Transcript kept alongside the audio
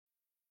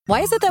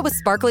Why is it that with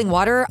sparkling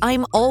water,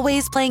 I'm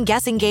always playing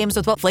guessing games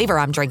with what flavor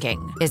I'm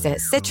drinking? Is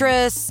it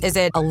citrus? Is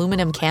it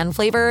aluminum can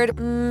flavored?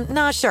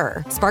 Not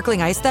sure.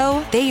 Sparkling ice,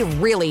 though, they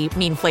really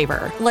mean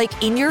flavor.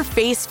 Like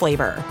in-your-face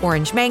flavor.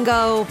 Orange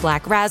mango,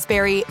 black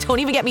raspberry. Don't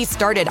even get me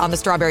started on the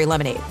strawberry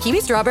lemonade.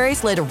 Kiwi Strawberry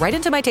slid right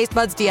into my taste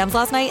buds DMs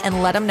last night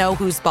and let them know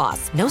who's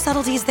boss. No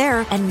subtleties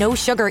there, and no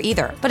sugar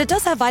either. But it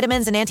does have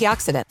vitamins and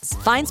antioxidants.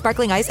 Find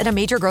sparkling ice at a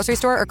major grocery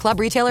store or club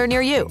retailer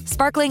near you.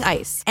 Sparkling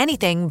ice.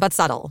 Anything but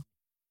subtle.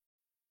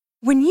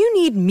 When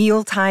you need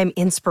mealtime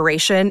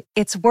inspiration,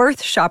 it's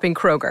worth shopping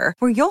Kroger,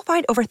 where you'll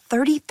find over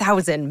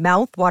 30,000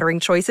 mouth-watering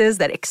choices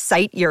that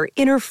excite your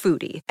inner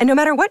foodie. And no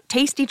matter what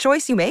tasty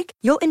choice you make,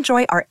 you'll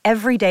enjoy our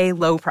everyday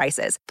low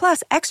prices,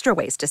 plus extra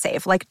ways to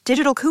save, like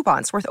digital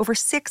coupons worth over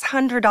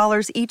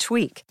 $600 each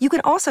week. You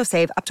can also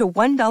save up to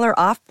 $1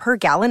 off per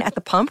gallon at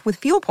the pump with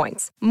fuel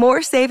points.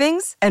 More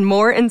savings and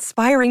more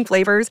inspiring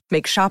flavors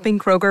make shopping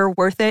Kroger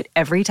worth it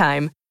every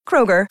time.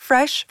 Kroger,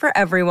 fresh for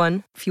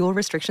everyone. Fuel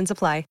restrictions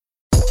apply.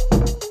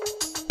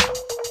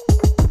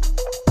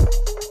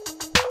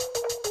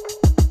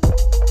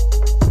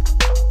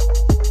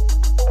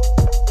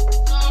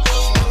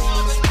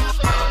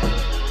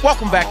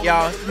 Welcome back,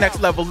 y'all.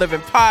 Next Level Living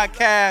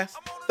Podcast.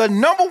 The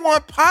number one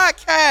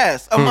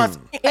podcast amongst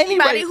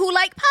anybody who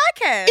like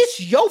podcasts.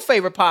 It's your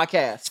favorite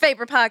podcast.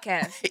 Favorite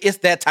podcast. It's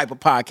that type of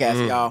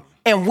podcast, y'all.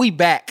 And we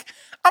back.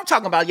 I'm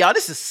talking about, y'all,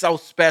 this is so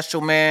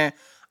special, man.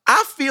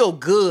 I feel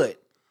good.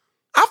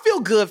 I feel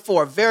good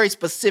for a very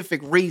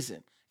specific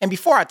reason. And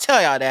before I tell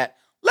y'all that,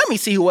 let me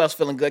see who else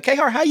feeling good.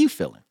 K-Hart, how you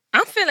feeling?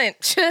 I'm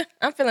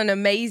feeling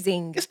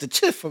amazing. It's the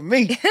chip for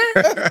me.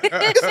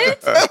 It's the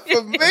chip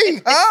for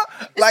me,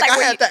 huh? Like I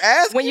had to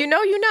ask. When you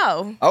know, you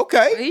know.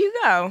 Okay. There you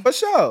go. For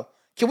sure.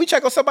 Can we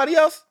check on somebody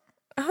else?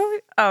 Oh,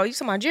 you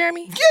talking about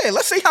Jeremy? Yeah,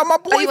 let's see how my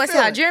boy you want to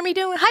see how Jeremy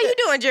doing? How you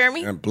doing,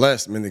 Jeremy? I'm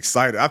blessed, man,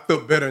 excited. I feel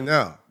better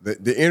now.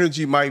 The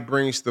energy Mike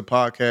brings to the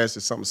podcast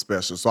is something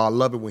special. So I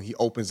love it when he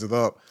opens it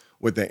up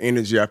with the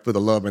energy. I feel the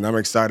love, and I'm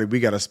excited.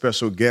 We got a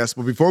special guest.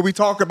 But before we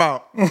talk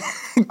about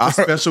our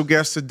special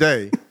guest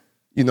today,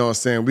 you know what I'm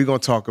saying, we're going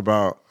to talk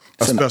about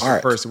a special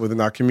person within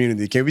our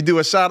community. Can we do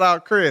a shout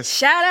out, Chris?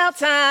 Shout out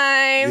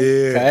time.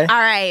 Yeah. Okay. All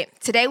right.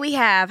 Today we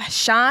have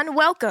Sean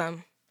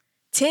Welcome.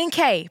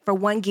 10K for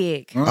 1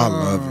 gig. I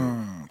love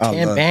it.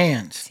 10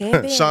 bands. 10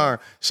 bands.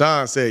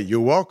 Sean said, you're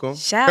welcome.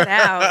 Shout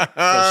out.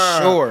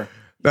 For sure.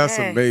 That's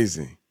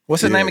amazing.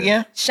 What's his name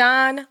again?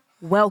 Sean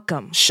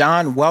Welcome.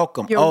 Sean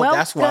Welcome. You're welcome.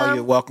 That's why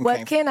you're welcome.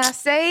 What can I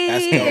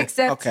say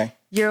except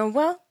you're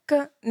welcome?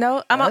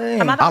 No,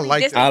 I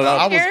like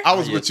that. I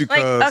was with you, cuz.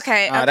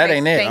 Okay, that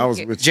ain't it. I was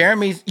with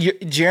you.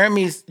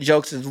 Jeremy's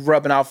jokes is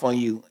rubbing off on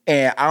you,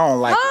 and I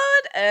don't like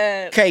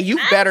it. Okay, you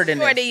better than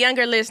for this. the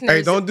younger listeners.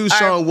 Hey, don't do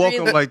Sean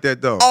Welcome like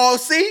that, though. Oh,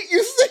 see?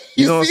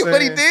 You know see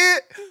what he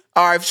did?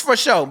 All right, for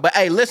sure. But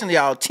hey, listen to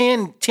y'all.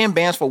 10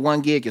 bands for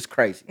 1 gig is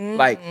crazy. Mm-hmm.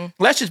 Like,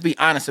 let's just be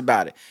honest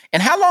about it.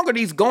 And how long are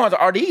these going?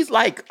 Are these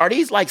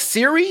like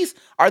series?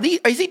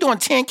 Is he doing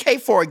 10K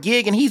for a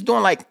gig and he's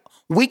doing like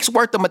weeks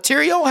worth of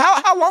material?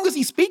 How long is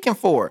he speaking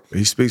for?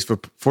 He speaks for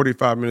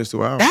 45 minutes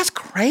to an hour. That's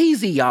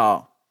crazy,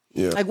 y'all.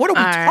 Yeah. Like, what are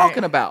we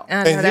talking about?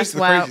 And here's the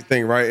crazy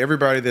thing, right?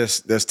 Everybody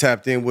that's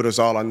tapped in with us,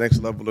 all our next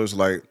levelers,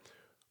 like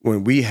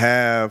when we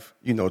have,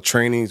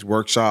 trainings,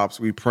 workshops,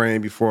 we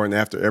praying before and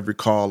after every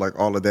call, like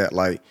all of that,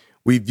 like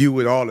we view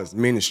it all as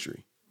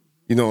ministry.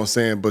 You know what I'm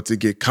saying? But to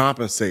get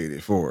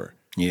compensated for it.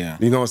 Yeah.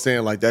 You know what I'm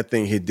saying? Like that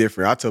thing hit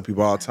different. I tell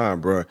people all the time,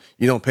 bro,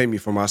 you don't pay me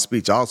for my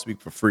speech. I'll speak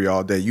for free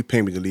all day. You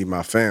pay me to leave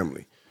my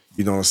family.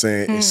 You know what I'm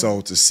saying? And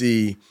so to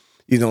see,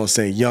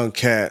 young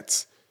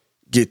cats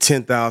get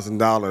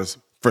 $10,000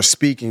 for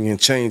speaking and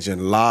changing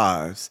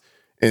lives,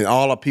 and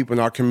all our people in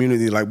our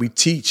community, like we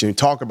teach and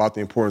talk about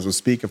the importance of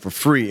speaking for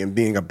free and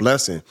being a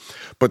blessing,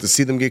 but to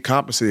see them get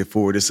compensated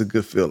for it, it's a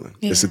good feeling.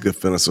 Yeah. It's a good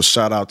feeling. So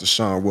shout out to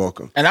Sean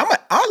Welcome. And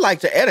I'd like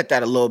to edit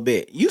that a little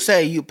bit. You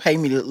say you pay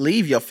me to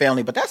leave your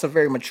family, but that's a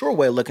very mature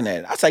way of looking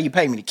at it. I say you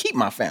pay me to keep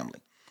my family,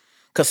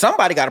 because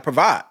somebody got to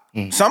provide.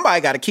 Somebody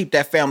got to keep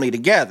that family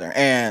together,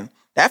 and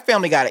that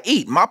family got to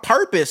eat. My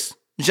purpose,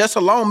 just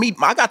alone,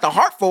 I got the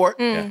heart for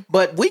it,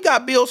 but we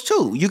got bills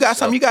too. You got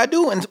something you got to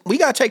do, and we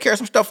got to take care of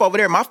some stuff over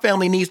there. My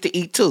family needs to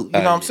eat too. You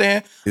know what I'm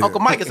saying? Yeah.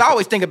 Uncle Mike is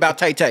always thinking about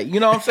Tay-Tay. You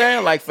know what I'm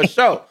saying? Like, for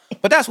sure.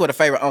 But that's what a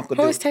favorite uncle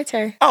do. Who's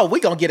Tay-Tay? Oh, we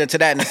going to get into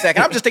that in a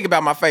second. I'm just thinking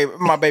about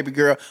my baby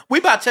girl. We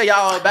about to tell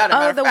y'all all about it.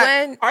 Oh, the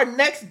one. Our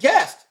next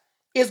guest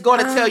is going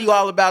to tell you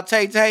all about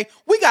Tay-Tay.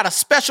 We got a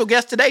special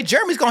guest today.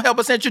 Jeremy's going to help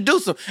us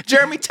introduce him.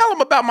 Jeremy, tell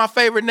him about my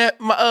favorite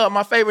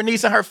my favorite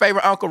niece and her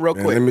favorite uncle real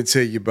quick. Let me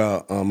tell you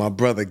about my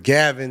brother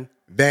Gavin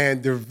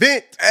Van Der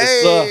Vent.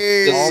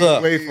 Hey, all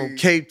the way from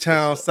Cape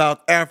Town, South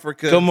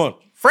Africa. Come on.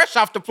 Fresh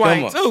off the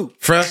plane, too.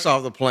 Fresh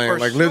off the plane. For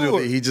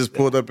literally, he just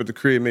pulled up at the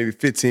crib maybe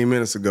 15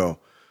 minutes ago.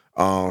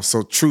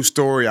 So true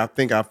story. I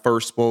think I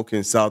first spoke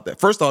in South Africa.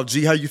 First off,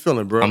 G, how you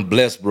feeling, bro? I'm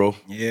blessed, bro.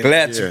 Yeah.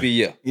 Glad to be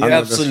here. Yeah,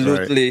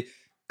 absolutely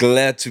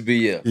glad to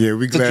be here. Yeah,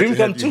 we glad to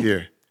have you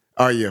here.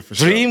 Oh, yeah, for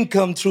sure. Dream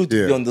come true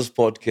to be on this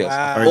podcast.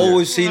 Wow.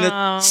 Always seen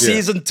it.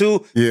 Season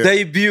 2,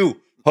 debut.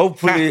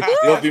 Hopefully,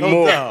 there'll be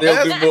more.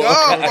 There'll be more.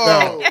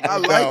 I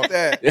like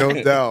that.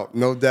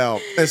 No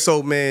doubt. And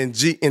so, man,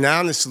 G, and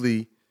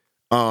honestly,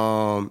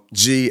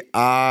 G,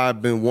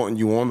 I've been wanting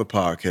you on the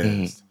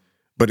podcast,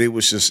 but it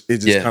just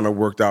kind of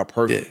worked out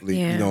perfectly.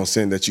 Yeah. You know what I'm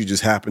saying? That you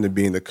just happened to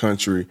be in the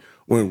country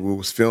when we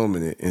was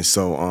filming it. And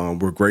so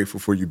we're grateful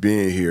for you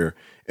being here.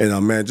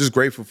 And man, just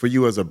grateful for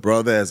you as a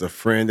brother, as a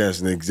friend,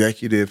 as an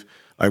executive.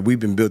 Like, we've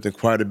been building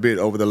quite a bit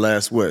over the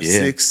last,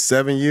 6,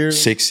 7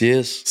 years? 6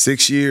 years.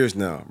 6 years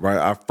now, right?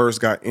 I first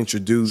got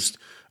introduced,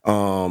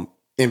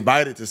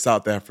 invited to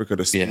South Africa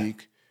to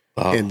speak.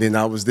 Wow. And then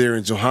I was there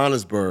in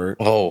Johannesburg.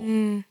 Oh.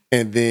 And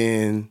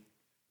then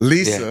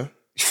Lisa.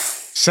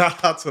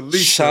 Shout out to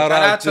Lisa. Shout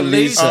out to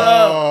Lisa.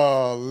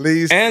 Oh,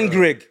 Lisa. And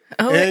Greg.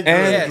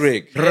 And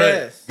Greg.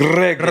 Yes.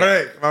 Greg.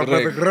 My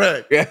brother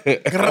Greg.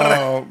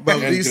 But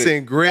Lisa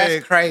and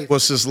Greg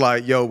was just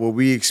like, yo, what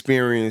we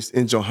experienced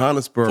in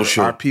Johannesburg,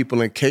 our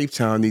people in Cape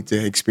Town need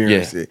to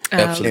experience it.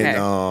 Absolutely.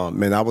 And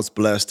man, I was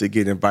blessed to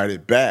get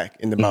invited back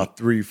in about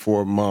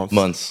 3-4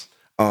 months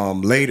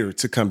later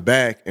to come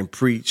back and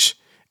preach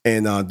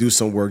and do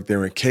some work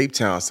there in Cape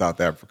Town,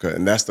 South Africa.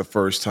 And that's the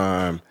first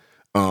time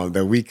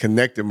that we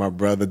connected, my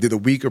brother. Did a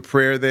week of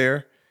prayer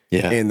there.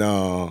 Yeah. And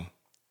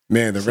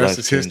man, the rest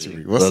is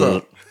history. What's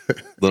up?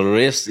 The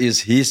rest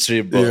is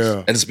history, boss. Yeah.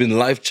 And it's been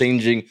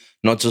life-changing,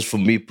 not just for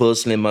me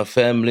personally and my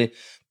family,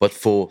 but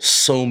for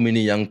so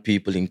many young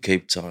people in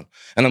Cape Town.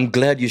 And I'm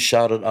glad you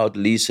shouted out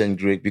Lisa and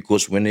Greg,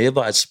 because whenever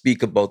I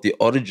speak about the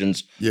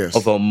origins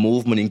of our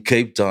movement in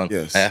Cape Town,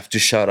 I have to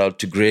shout out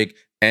to Greg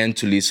and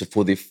to Lisa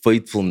for their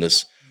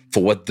faithfulness,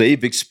 for what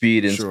they've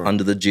experienced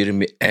under the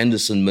Jeremy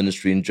Anderson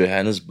ministry in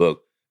Johannesburg.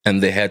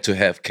 And they had to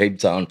have Cape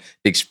Town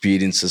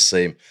experience the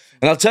same.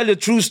 And I'll tell you a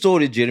true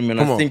story, Jeremy,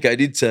 and I think I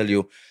did tell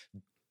you.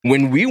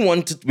 When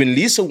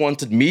Lisa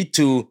wanted me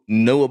to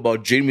know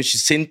about Jeremy, she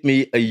sent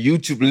me a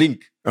YouTube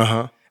link.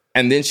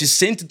 And then she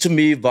sent it to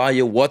me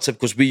via WhatsApp,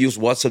 because we use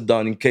WhatsApp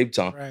down in Cape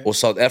Town or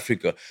South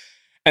Africa.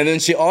 And then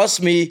she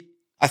asked me,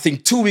 I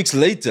think 2 weeks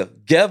later,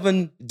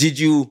 Gavin, did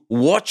you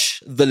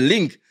watch the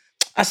link?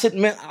 I said,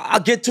 man,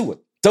 I'll get to it.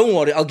 Don't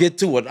worry, I'll get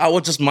to it. I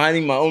was just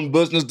minding my own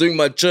business, doing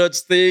my church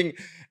thing.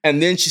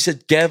 And then she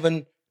said,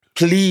 Gavin,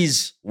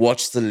 please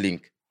watch the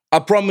link. I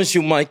promise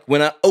you, Mike,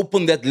 when I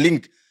opened that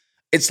link,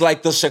 it's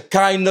like the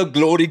Shekinah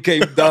glory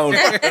came down.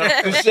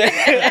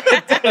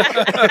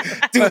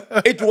 Dude,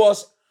 it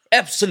was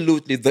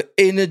absolutely the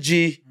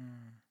energy,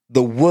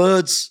 the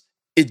words,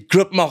 it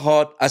gripped my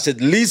heart. I said,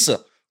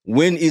 Lisa,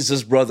 when is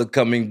this brother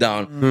coming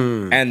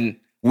down? And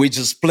we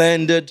just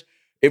planned it.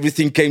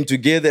 Everything came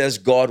together as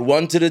God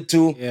wanted it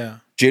to. Yeah.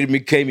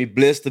 Jeremy came, he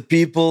blessed the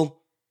people.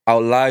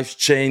 Our lives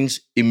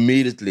changed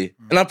immediately.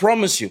 And I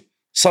promise you,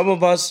 some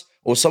of us,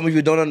 or some of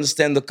you don't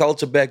understand the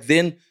culture back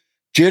then,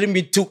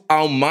 Jeremy took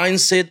our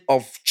mindset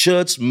of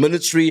church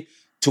ministry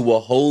to a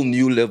whole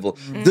new level.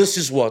 This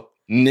is what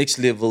next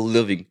level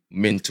living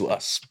meant to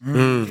us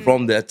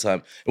from that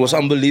time. It was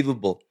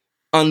unbelievable.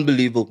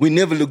 Unbelievable. We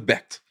never looked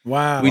back.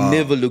 Wow. We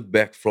never looked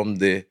back from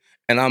there.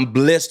 And I'm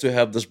blessed to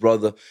have this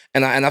brother.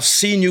 And I've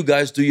seen you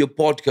guys do your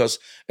podcast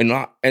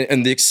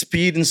and the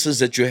experiences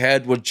that you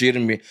had with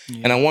Jeremy.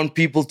 Yeah. And I want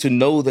people to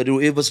know that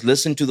whoever's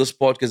listening to this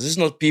podcast, this is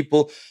not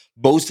people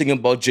boasting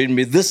about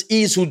Jeremy. This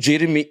is who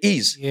Jeremy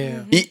is.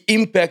 Yeah. He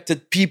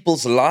impacted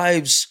people's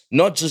lives,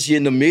 not just here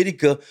in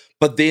America,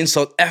 but there in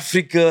South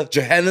Africa,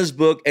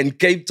 Johannesburg, and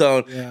Cape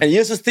Town. Yeah. And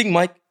here's the thing,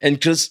 Mike and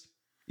Chris,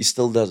 he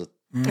still does it.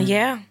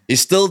 Yeah. He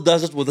still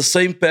does it with the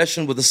same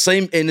passion, with the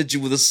same energy,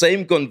 with the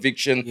same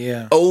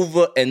conviction,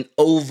 over and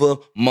over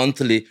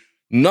monthly.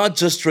 Not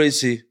just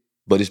Tracy,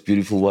 but his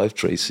beautiful wife,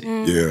 Tracy.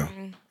 Yeah.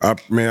 I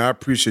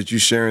appreciate you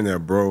sharing that,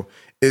 bro.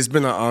 It's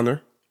been an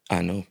honor.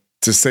 I know.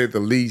 To say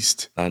the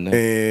least. I know.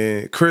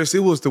 And Chris,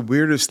 it was the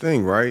weirdest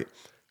thing, right?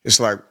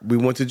 It's like we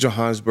went to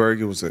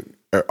Johannesburg. It was an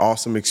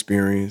awesome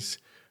experience.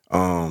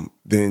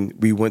 Then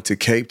we went to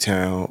Cape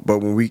Town.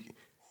 But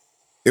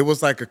it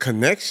was like a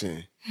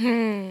connection.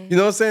 You know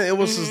what I'm saying? It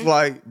was just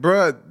like,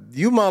 bruh,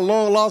 you my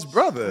long lost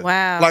brother.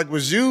 Wow. Like,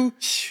 was you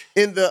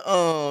in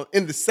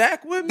the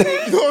sack with me?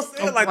 You know what I'm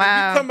saying? Like,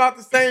 did we come out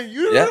the same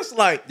universe?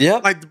 Like,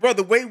 like, bro,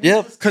 the way we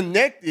was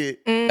connected.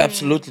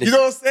 Absolutely. You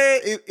know what I'm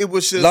saying? It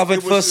was just love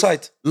at first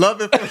sight.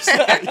 Love at first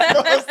sight. You know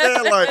what I'm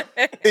saying?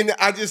 Like, and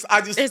I just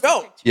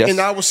felt. Yes.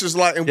 And I was just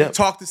like, and we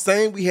talked the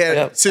same. We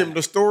had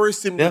similar stories,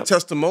 similar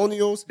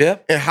testimonials.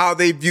 And how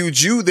they viewed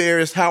you there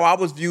is how I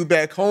was viewed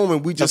back home.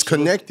 And we just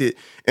connected.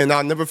 And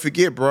I'll never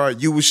forget, bro,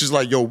 you was just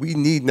like, yo, we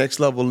need next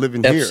level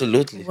living here.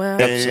 Absolutely. Wow.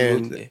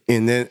 Absolutely.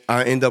 And then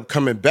I end up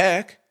coming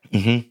back.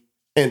 And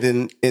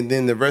then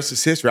the rest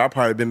is history. I've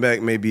probably been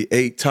back maybe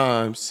 8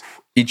 times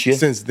each year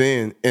since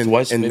then. And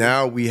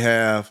now we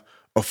have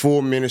a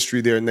full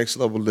ministry there, Next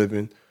Level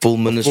Living. Full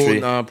ministry.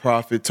 Full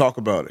nonprofit. Talk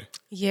about it.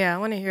 Yeah, I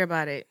want to hear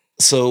about it.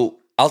 So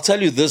I'll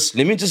tell you this.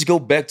 Let me just go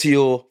back to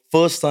your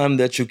first time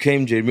that you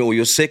came, Jeremy, or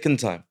your second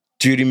time.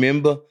 Do you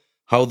remember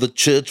how the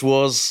church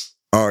was?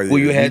 Oh, yeah.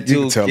 Where you had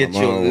to get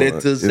your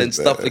letters and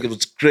stuff like it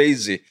was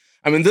crazy.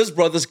 I mean, this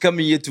brother's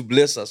coming here to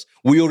bless us.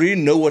 We already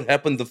know what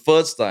happened the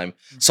first time.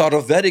 So out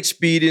of that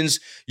experience,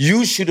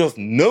 you should have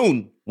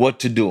known what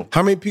to do.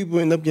 How many people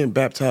end up getting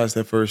baptized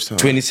that first time?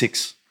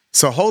 26.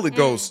 So Holy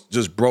Ghost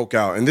just broke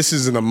out. And this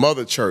is in a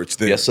mother church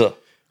there. Yes, sir.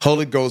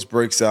 Holy Ghost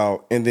breaks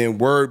out. And then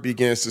word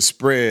begins to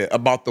spread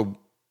about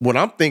what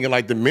I'm thinking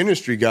like the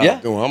ministry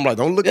God's doing. I'm like,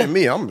 don't look at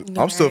me.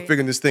 I'm still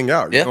figuring this thing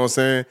out. You know what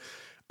I'm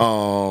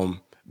saying?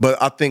 But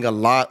I think a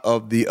lot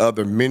of the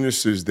other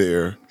ministers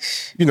there,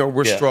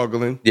 we're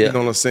struggling. Yeah. You know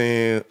what I'm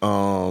saying?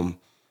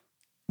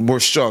 We're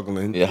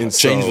struggling. Yeah. And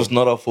Change was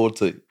not our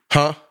forte.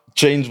 Huh?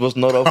 Change was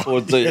not our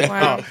forte.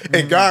 Wow.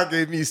 And God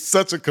gave me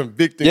such a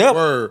convicting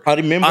word. I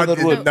remember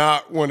that word. I did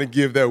not want to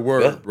give that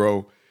word,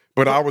 bro.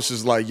 But I was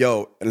just like,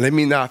 yo, let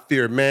me not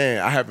fear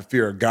man. I have a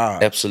fear of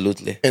God.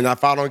 Absolutely. And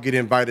if I don't get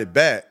invited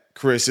back,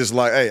 Chris, it's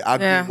like, hey, I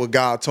did what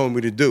God told me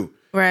to do.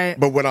 Right.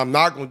 But what I'm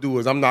not going to do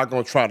is I'm not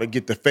going to try to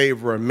get the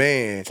favor of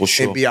man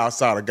and be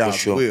outside of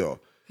God's will.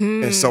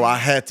 And so I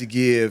had to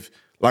give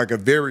like a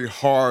very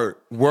hard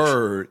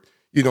word,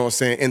 you know what I'm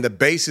saying? And the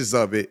basis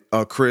of it,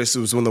 Chris, it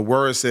was when the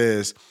word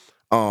says,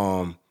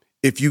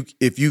 if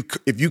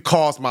you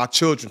cause my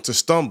children to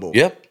stumble,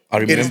 I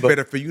remember. it is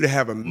better for you to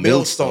have a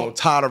millstone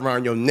tied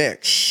around your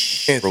neck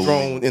and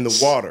thrown in the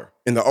water,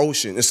 in the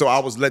ocean. And so I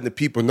was letting the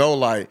people know,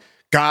 like,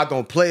 God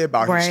don't play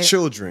about his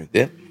children.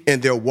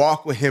 And they'll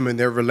walk with him in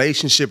their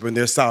relationship and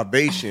their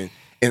salvation.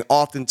 And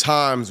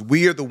oftentimes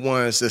we are the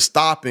ones that's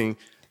stopping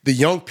the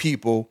young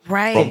people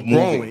from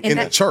growing in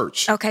the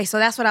church. Okay, so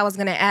that's what I was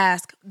going to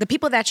ask. The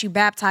people that you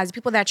baptize, the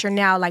people that you're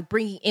now like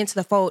bringing into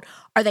the fold,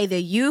 are they the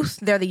youth?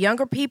 They're the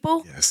younger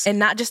people? Yes. And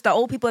not just the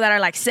old people that are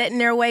like set in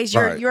their ways?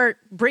 You're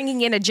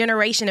bringing in a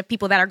generation of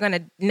people that are going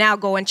to now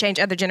go and change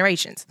other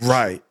generations.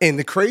 Right. And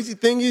the crazy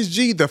thing is,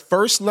 G, the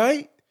first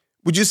night,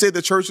 would you say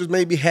the church was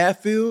maybe half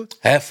filled?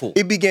 Half full.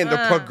 It began to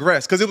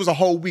progress because it was a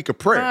whole week of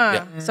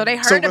prayer. So they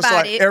heard So it was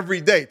about like it. every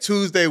day,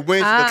 Tuesday,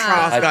 Wednesday, the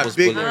crowds got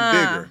bigger and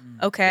bigger.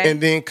 Okay.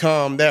 And then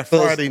come that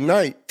Friday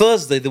night.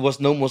 Thursday, there was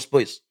no more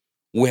space.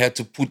 We had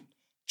to put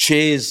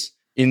chairs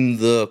in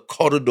the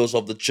corridors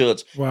of the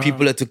church.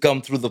 People had to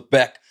come through the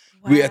back.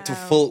 We had to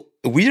fill.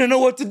 We didn't know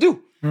what to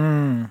do.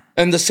 And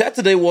the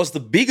Saturday was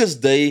the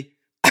biggest day.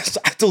 I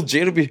told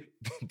Jeremy,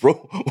 bro,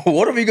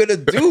 what are we going to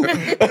do?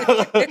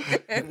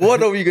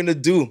 What are we going to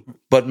do?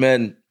 But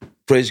man,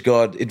 praise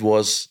God, it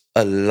was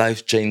a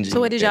life-changing. So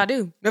what did y'all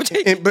do? We had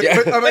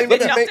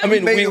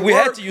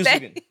to use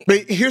it.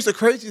 But here's the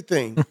crazy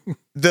thing.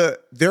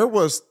 There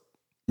was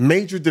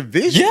major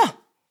division.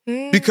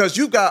 Because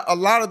you got a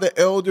lot of the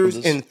elders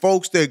and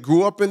folks that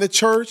grew up in the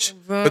church,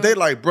 but they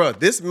like, bruh,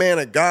 this man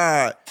of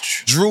God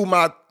drew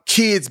my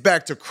kids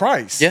back to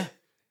Christ.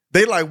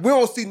 They like, we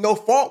don't see no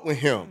fault with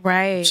him.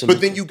 Right. Absolutely.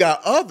 But then you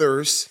got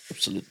others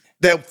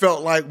that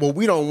felt like, well,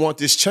 we don't want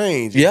this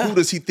change. Who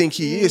does he think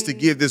he is to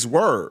give this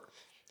word?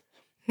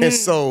 And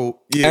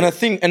so, And I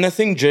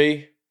think,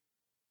 Jay,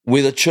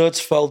 where the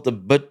church felt a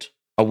bit,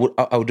 I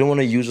don't want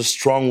to use a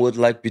strong word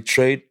like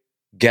betrayed.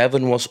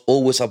 Gavin was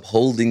always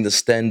upholding the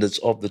standards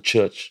of the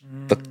church,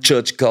 the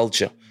church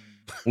culture.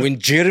 When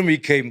Jeremy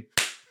came,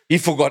 he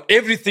forgot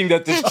everything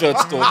that this church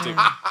taught him.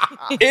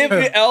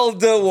 Every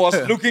elder was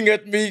looking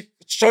at me,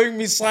 showing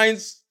me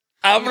signs.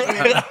 Gavin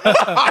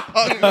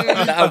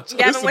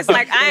was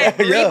like, I am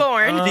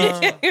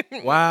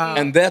reborn. Wow.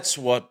 And that's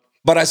what.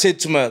 But I said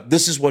to him,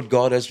 this is what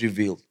God has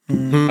revealed. I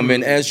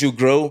mean, as you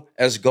grow,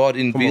 as God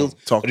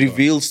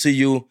reveals to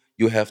you,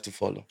 you have to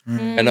follow.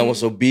 And I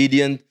was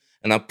obedient.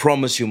 And I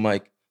promise you,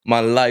 Mike,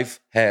 my life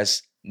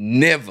has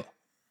never,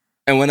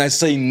 and when I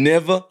say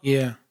never,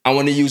 I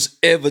want to use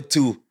ever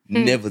too,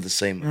 never the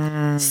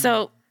same.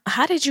 So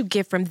how did you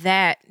get from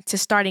that to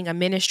starting a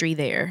ministry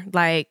there?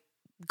 Like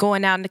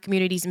going out in the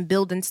communities and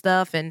building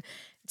stuff and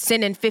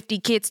sending 50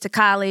 kids to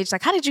college?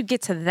 Like, how did you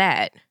get to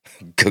that?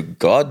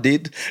 God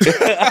did. God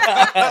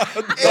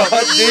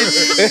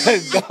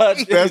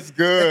did. That's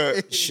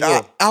good.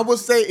 Sure. I would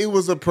say it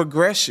was a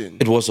progression.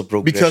 It was a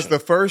progression. Because the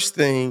first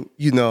thing,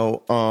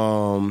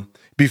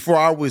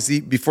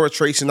 before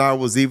Tracy and I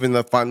was even in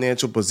a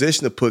financial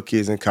position to put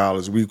kids in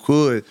college, we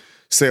could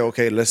say,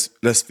 okay,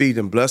 let's feed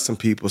and bless some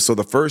people. So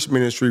the first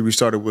ministry we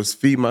started was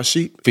Feed My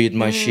Sheep. Feed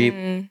my sheep.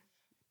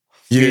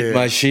 Feed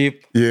my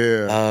sheep.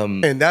 Yeah.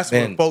 And that's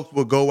when folks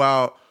would go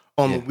out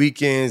on the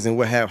weekends and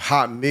would have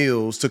hot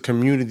meals to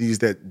communities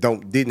that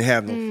didn't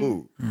have no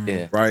food.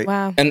 Yeah. Right?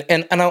 Wow. And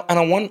I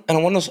want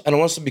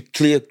us to be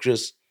clear,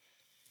 Chris.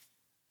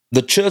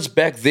 The church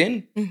back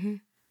then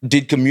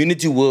did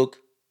community work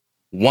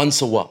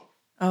once a while.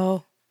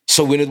 Oh.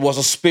 So when it was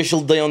a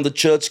special day on the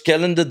church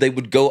calendar, they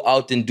would go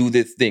out and do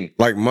their thing.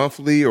 Like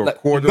monthly or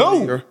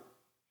quarterly? No.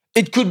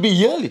 It could be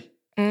yearly.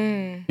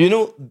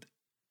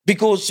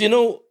 Because,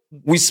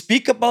 we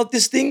speak about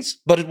these things,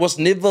 but it was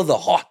never the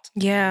heart.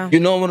 Yeah. You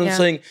know what I'm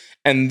saying?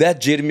 And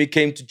that Jeremy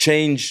came to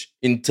change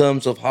in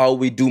terms of how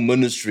we do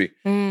ministry.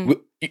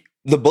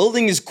 The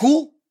building is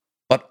cool,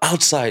 but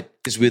outside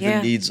is where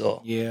the needs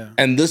are. Yeah.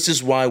 And this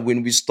is why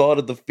when we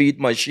started the Feed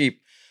My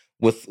Sheep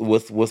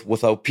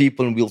with our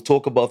people, and we'll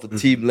talk about the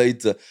team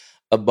later,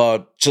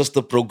 about just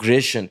the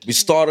progression. We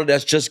started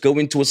as just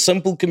going to a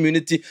simple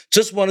community,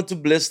 just wanted to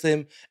bless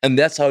them, and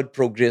that's how it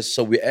progressed.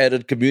 So we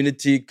added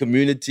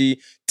community,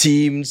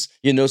 teams,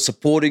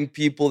 supporting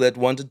people that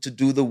wanted to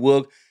do the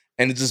work,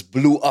 and it just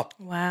blew up.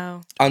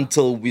 Wow.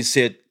 Until we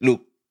said,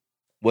 look,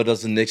 what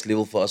does the next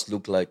level for us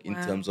look like in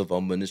terms of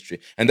our ministry?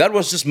 And that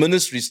was just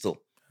ministry still.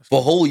 For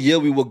a whole year,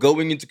 we were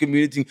going into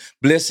community,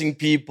 blessing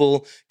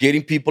people,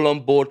 getting people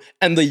on board.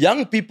 And the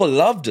young people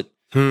loved it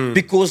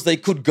because they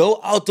could go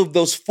out of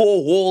those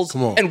four walls.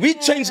 And we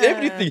changed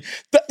everything.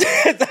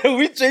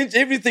 We changed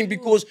everything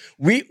because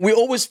we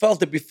always felt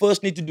that we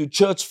first need to do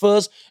church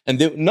first. And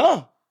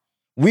then,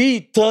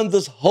 we turned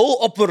this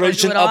whole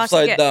operation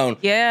upside down.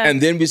 Yeah. And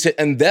then we said,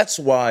 and that's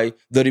why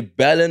the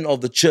rebellion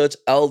of the church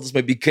elders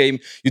became,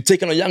 you're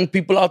taking our young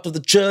people out of the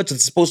church.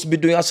 It's supposed to be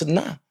doing. I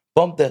said,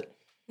 bump that.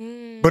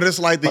 But it's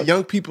like the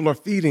young people are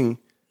feeding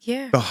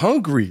the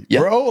hungry, Yeah.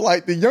 bro.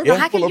 Like the young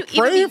How people can are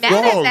you praying even be for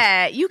mad at us.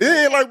 that? You It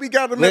ain't like we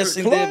got them at a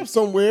Blessing club them.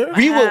 somewhere.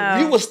 We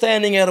were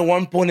standing at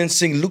one point and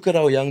saying, look at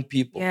our young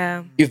people.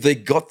 Yeah. If they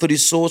got the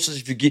resources,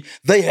 if you give,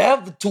 they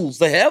have the tools,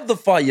 they have the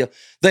fire,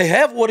 they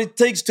have what it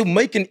takes to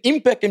make an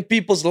impact in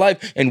people's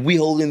life, and we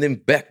holding them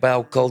back by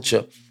our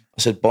culture.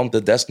 I said, bump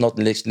that, that's not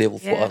the next level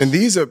for us. And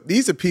these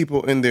are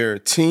people in their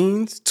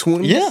teens,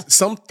 20s,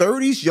 some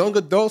 30s, young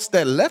adults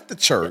that left the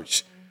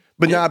church.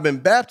 But now I've been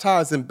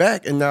baptizing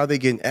back, and now they're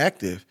getting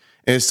active.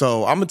 And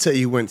so I'm going to tell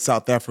you when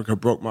South Africa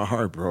broke my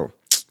heart, bro.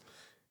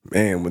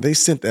 Man, when they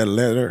sent that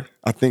letter,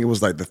 I think it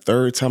was like the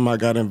third time I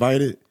got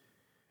invited,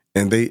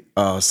 and they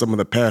some of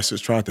the pastors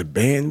tried to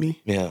ban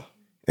me. Yeah.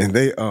 And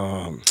they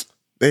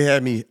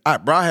had me,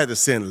 I had to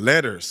send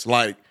letters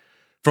like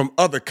from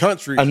other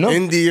countries, I know.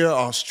 India,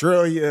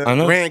 Australia, I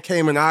know. Grand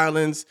Cayman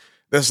Islands.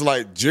 That's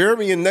like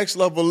Jeremy and Next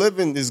Level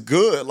Living is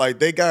good. Like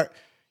they got,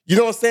 you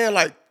know what I'm saying?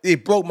 Like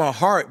it broke my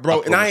heart,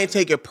 bro. And I ain't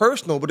take it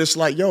personal, but it's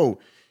like, yo,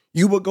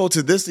 you would go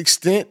to this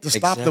extent to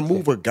stop the Exactly.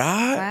 move of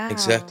God? Wow.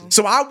 Exactly.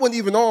 So I wasn't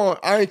even on,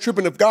 I ain't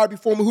tripping if God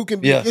before me, who can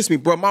be Yeah. against me?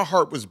 Bro, my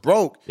heart was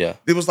broke. Yeah.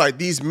 It was like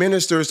these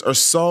ministers are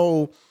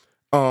so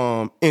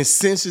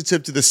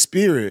insensitive to the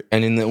spirit.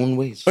 And in their own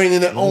ways. I mean,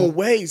 in their own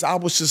ways, I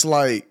was just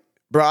like,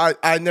 bro,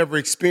 I never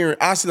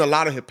experienced, I seen a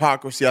lot of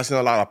hypocrisy, I seen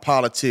a lot of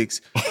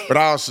politics, but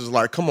I was just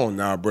like, come on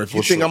now, bro. If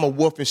you think I'm a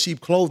wolf in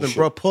sheep clothing,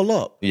 bro, pull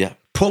up. Yeah.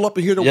 Pull up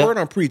and hear the Yeah. word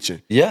I'm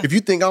preaching. Yeah. If you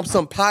think I'm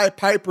some Pied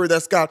Piper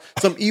that's got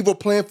some evil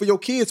plan for your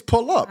kids,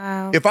 pull up.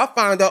 Wow. If I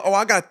find out,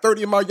 I got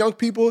 30 of my young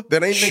people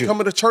that ain't been Sure.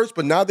 coming to church,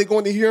 but now they're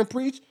going to hear and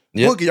preach,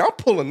 Yeah. look, y'all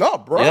pulling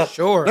up, bro. Yeah.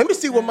 Sure. Let me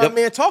see what my Yep.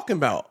 man talking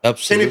about.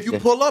 Absolutely. And if you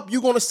pull up,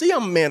 you're going to see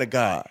I'm a man of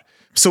God.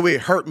 So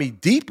it hurt me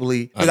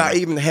deeply that I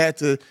even had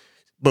to,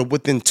 but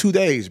within 2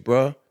 days,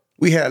 bro,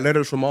 we had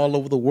letters from all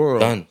over the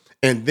world. Done.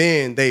 And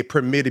then they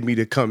permitted me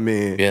to come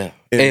in. Yeah.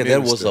 and Hey,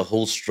 that was minister. a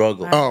whole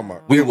struggle. Oh, my.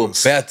 We it were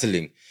was-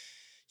 battling.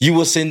 You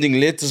were sending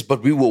letters,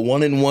 but we were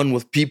one-on-one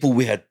with people.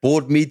 We had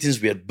board meetings,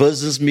 we had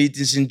business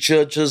meetings in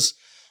churches.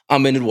 I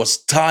mean, it was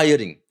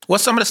tiring.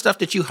 What's some of the stuff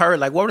that you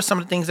heard? Like, what were some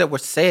of the things that were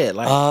said?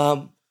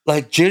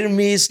 Like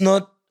Jeremy is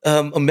not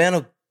a man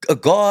of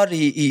God.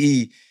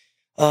 He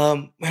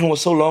man, it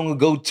was so long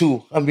ago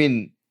too. I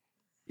mean,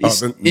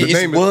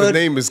 The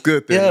name is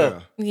good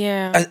there.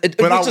 Yeah. Yeah. Yeah.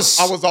 But I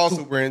was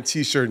also wearing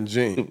t-shirt and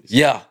jeans.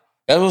 Yeah,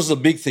 that was the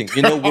big thing.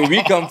 You know, where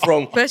we come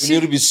from, we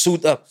need to be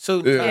suit up.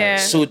 Yeah.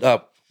 Suit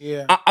up.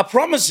 Yeah. I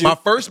promise you. My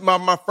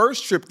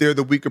first trip there,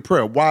 the week of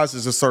prayer, wise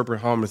as a serpent,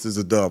 harmless as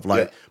a dove.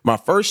 Like Yeah. my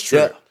first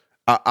trip,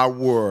 I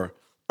wore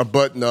a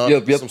button up,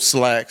 Yep. some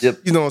slacks. Yep.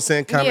 You know what I'm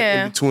saying? Kind of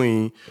Yeah. in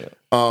between.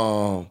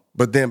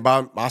 But then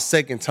by my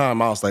second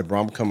time, I was like,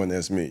 bro, I'm coming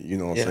as me. You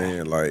know what I'm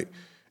saying? Like,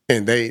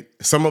 and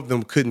some of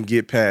them couldn't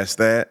get past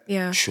that.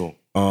 Yeah. Sure.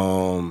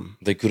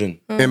 They couldn't.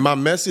 And my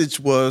message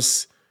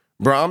was,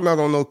 bro, I'm not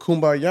on no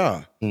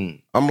kumbaya.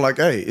 I'm like,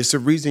 hey, it's the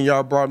reason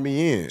y'all brought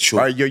me in. Sure.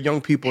 Right? Your young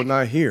people are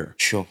not here.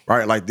 Sure.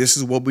 Right? Like, this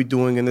is what we're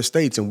doing in the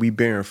States, and we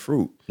bearing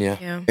fruit. Yeah.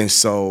 Yeah. And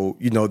so,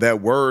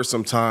 that word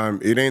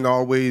sometimes, it ain't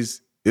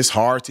always, it's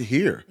hard to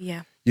hear.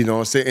 Yeah. You know what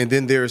I'm saying? And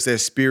then there's that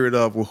spirit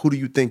of, well, who do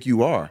you think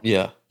you are?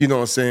 Yeah. You know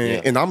what I'm saying?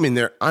 Yeah. And I'm in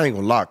there, I ain't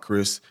gonna lie,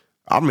 Chris,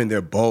 I'm in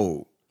there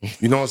bold.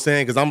 You know what I'm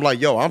saying? Because I'm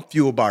like, yo, I'm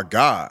fueled by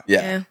God.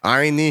 Yeah.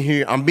 I ain't in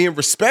here, I'm being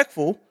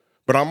respectful,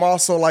 but I'm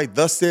also like,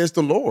 thus says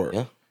the Lord.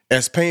 Yeah.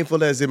 As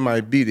painful as it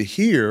might be to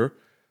hear,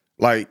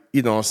 like,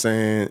 you know what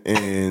I'm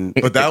saying?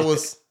 But that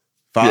was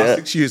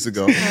 5-6 years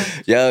ago.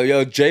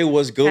 Yo, Jay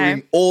was going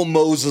Okay. all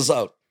Moses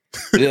out.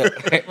 Yeah.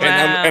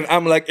 and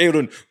I'm like,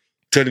 Aaron,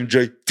 tell him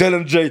Jay.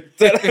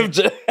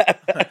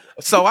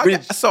 So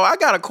I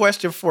got a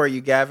question for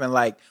you, Gavin.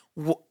 Like,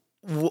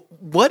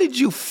 what did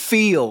you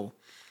feel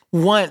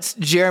once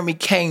Jeremy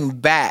came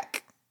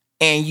back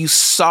and you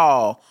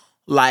saw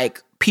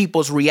like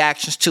people's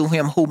reactions to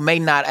him who may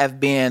not have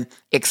been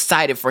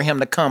excited for him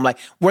to come? Like,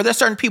 were there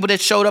certain people that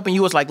showed up and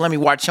you was like, let me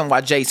watch him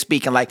while Jay's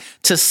speaking, like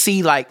to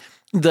see like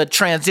the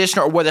transition,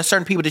 or were there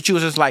certain people that you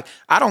was just like,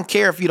 I don't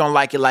care if you don't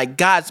like it, like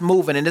God's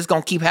moving and it's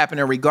gonna keep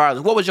happening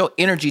regardless? What was your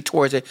energy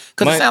towards it?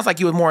 Because it sounds like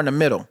you were more in the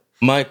middle.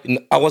 I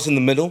was in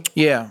the middle,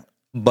 Yeah.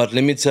 but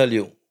let me tell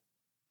you,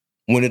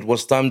 when it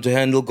was time to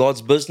handle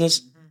God's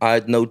business, I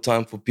had no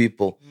time for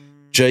people.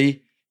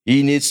 Jay,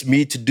 he needs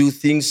me to do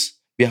things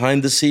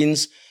behind the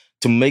scenes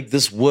to make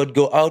this word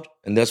go out.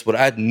 And that's what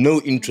I had no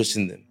interest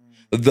in them.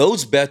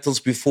 Those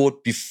battles we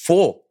fought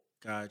before.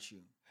 Got you.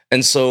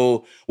 And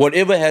so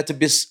whatever had to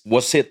be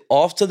was said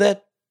after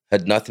that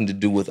had nothing to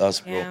do with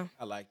us, bro. Yeah.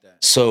 I like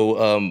that.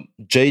 So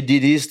Jay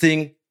did his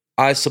thing.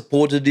 I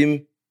supported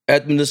him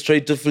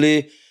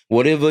administratively.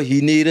 Whatever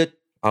he needed,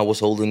 I was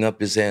holding up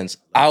his hands.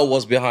 I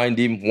was behind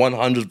him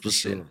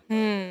 100%.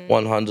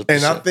 100%.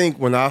 And I think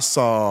when I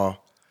saw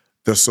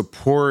the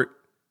support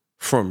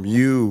from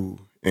you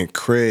and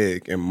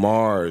Craig and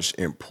Marge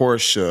and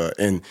Portia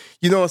and,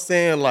 you know what I'm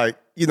saying? Like,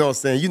 you know what I'm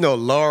saying? You know,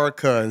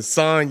 Larica and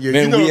Sonya.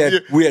 Man, you know,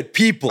 we had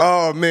people.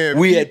 Oh, man.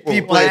 We had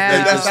people like,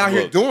 that that's did out this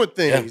here doing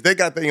things. Yeah. They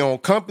got their own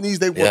companies.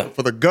 They work Yeah.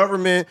 for the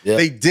government. Yeah.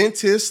 They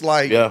dentists.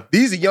 Like, Yeah.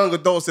 these are young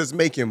adults that's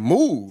making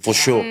moves. For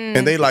sure.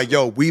 And they like,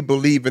 yo, we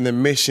believe in the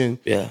mission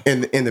Yeah.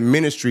 and the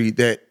ministry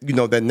that, you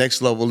know, that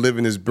Next Level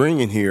Living is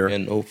bringing here. Yeah,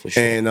 no, for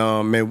sure. And,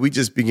 man, we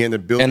just began to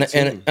build a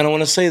team. And I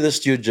want to say this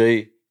to you,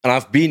 Jay, and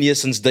I've been here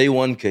since day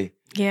one, K.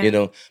 Yeah. You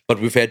know, but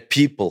we've had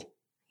people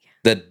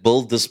that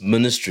built this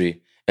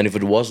ministry, and if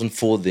it wasn't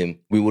for them,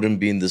 we wouldn't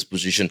be in this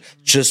position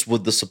just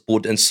with the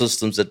support and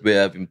systems that we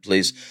have in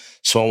place.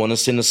 So I want to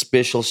send a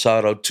special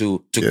shout out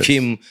to Yes.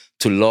 Kim,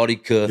 to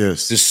Larica,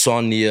 Yes. to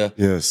Sonia,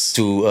 Yes.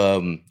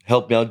 to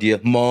help me out here,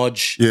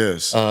 Marge.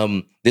 Yes.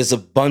 There's a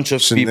bunch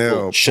of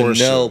people,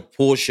 Chanel,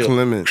 Portia,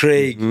 Clement.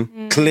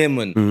 Craig,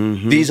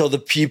 Clement. These are the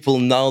people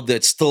now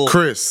that still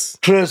Chris.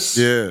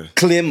 Yeah.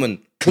 Clement,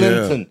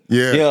 Clinton.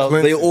 Yeah, They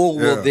Clinton. all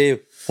were Yeah. there,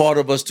 part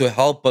of us to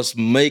help us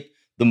make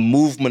the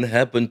movement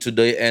happen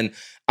today. And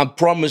I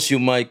promise you,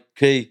 Mike,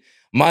 K,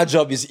 my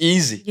job is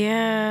easy.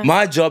 Yeah.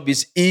 My job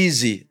is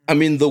easy. I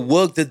mean, the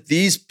work that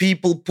these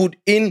people put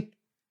in,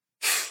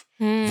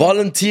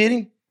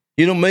 volunteering,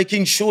 you know,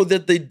 making sure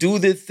that they do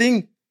their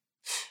thing.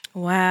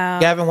 Wow.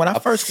 Gavin, when I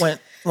first went,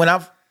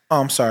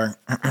 I'm sorry.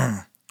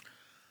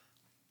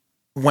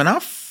 When I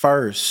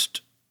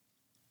first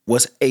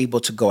was able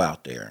to go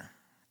out there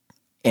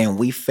and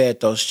we fed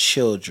those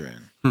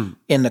children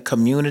in the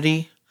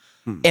community,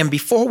 and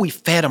before we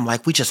fed them,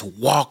 like we just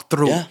walked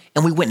through Yeah.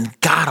 and we went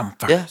and got them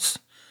first.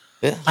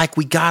 Yeah. Like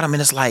we got them,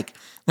 and it's like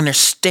when they're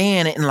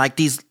staying in like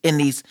these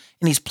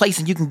places,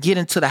 and you can get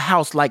into the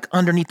house like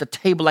underneath the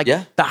table, like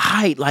Yeah. the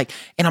height, like.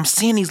 And I'm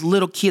seeing these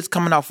little kids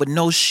coming off with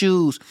no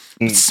shoes,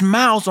 with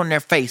smiles on their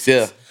faces.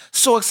 Yeah.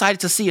 So excited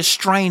to see a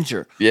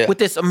stranger Yeah. with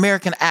this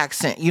American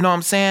accent. You know what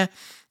I'm saying?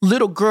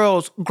 Little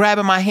girls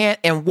grabbing my hand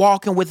and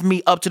walking with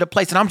me up to the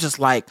place, and I'm just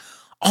like,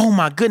 oh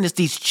my goodness,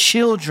 these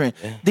children,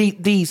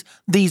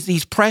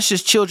 these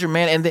precious children,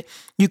 man. And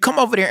you come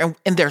over there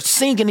and they're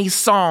singing these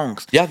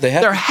songs. Yeah, they're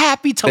happy. They're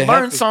happy to They're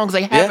learn happy. songs they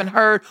Yeah. haven't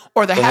heard,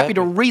 or they're happy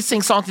to happy.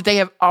 re-sing songs that they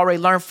have already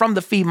learned from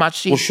the Feed My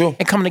Sheep For sure.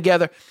 and coming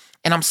together.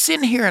 And I'm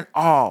sitting here in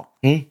awe,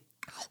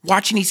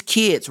 watching these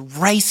kids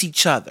race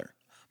each other.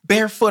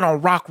 Barefoot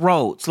on rock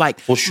roads, like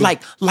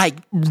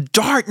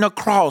darting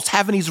across,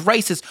 having these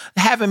races,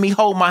 having me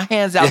hold my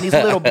hands out. And these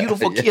little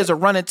beautiful kids are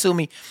running to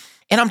me,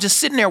 and I'm just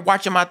sitting there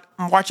watching my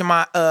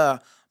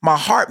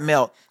heart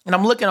melt. And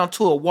I'm looking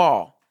onto a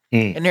wall,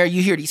 and there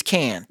you hear these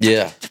cans.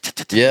 Yeah.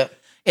 Yeah.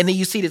 And then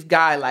you see this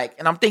guy like,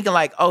 and I'm thinking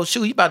like, oh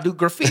shoot, he about to do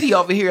graffiti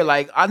over here.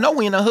 Like I know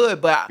we in the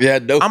hood, but Yeah,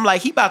 no. I'm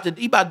like, he about to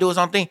do his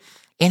own thing.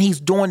 And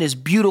he's doing this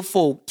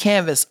beautiful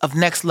canvas of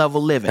Next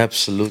Level Living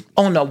Absolutely.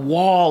 on a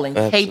wall in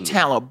Cape Absolutely.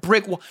 Town, a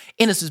brick wall,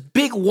 and it's this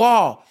big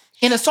wall,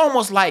 and it's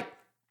almost like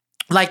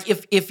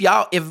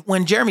if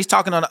when Jeremy's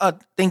talking on the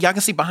thing, y'all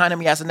can see behind him,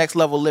 he has a Next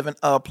Level Living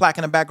plaque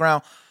in the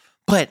background,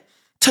 but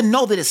to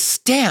know that it's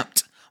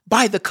stamped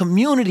by the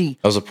community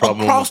That was a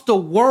problem. across the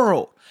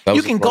world. That You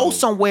was a can go problem.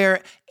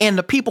 somewhere and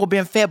the people are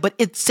being fed, but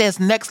it says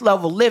Next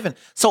Level Living.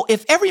 So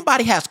if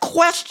everybody has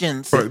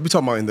questions, Bro, we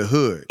talking about in the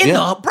hood. in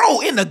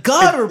the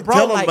gutter, bro,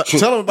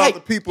 Tell 'em about the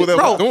people that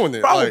were doing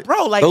it, like-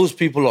 bro, like Those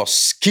people are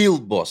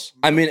skilled, boss.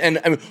 I mean,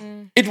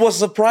 it was a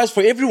surprise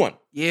for everyone.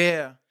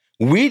 yeah.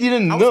 We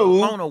didn't I was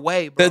blown know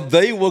away, bro. that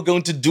they were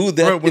going to do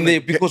that Bro, when in there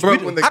the- because bro, we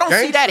when didn't. the I don't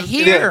see that gangsters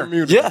in here. the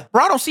community- Yeah.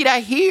 Bro, I don't see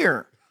that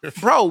here.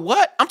 Bro,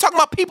 what? I'm talking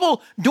about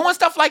people doing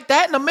stuff like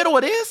that in the middle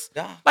of this.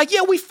 Yeah. Like,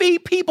 yeah, we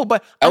feed people,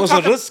 but That I'm was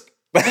talking, a risk.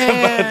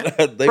 Man,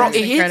 But they bro, were- it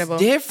hits incredible.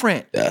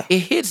 different. Yeah. It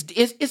hits.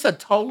 It's a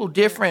total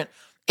different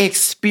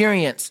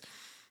experience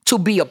to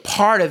be a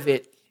part of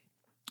it,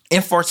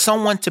 and for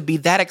someone to be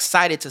that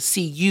excited to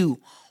see you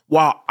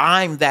while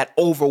I'm that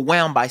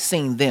overwhelmed by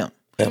seeing them.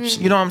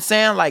 Absolutely. You know what I'm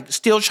saying? Like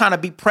still trying to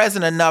be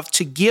present enough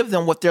to give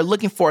them what they're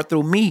looking for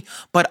through me,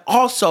 but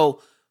also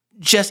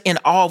just in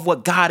awe of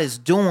what God is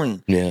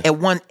doing Yeah.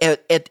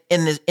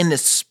 in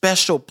this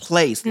special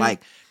place.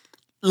 Like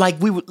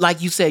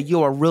you said,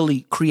 you are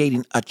really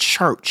creating a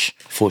church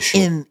For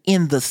sure.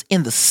 in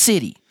the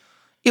city.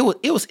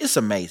 It's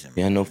amazing.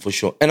 Yeah, no, for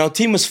sure. And our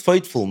team is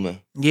faithful, man.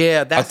 Yeah,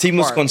 Our that's team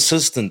the is part.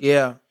 consistent.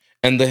 Yeah.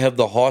 And they have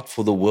the heart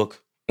for the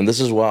work. And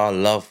this is why I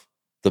love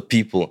the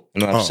people.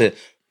 And I've said,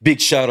 big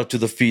shout out to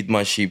the Feed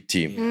My Sheep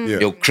team. Yeah.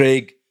 Yo,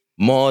 Craig,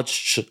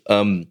 Marge,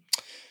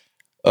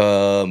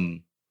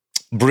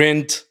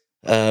 Brent,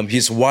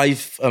 his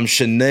wife,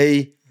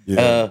 Shanae.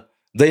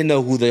 They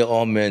know who they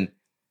are, man.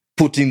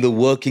 Putting the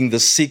working, the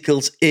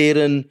Sickles,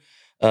 Aaron,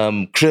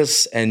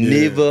 Chris, and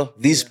Neva.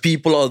 These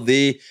people are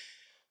there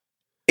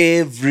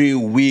every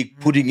week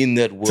putting in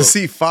that work. To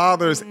see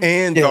fathers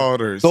and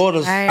daughters.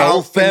 Right.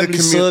 Our family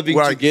serving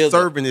together.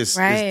 Serving is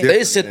different,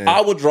 They said, man.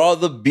 I would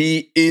rather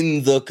be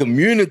in the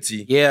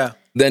community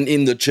than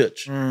in the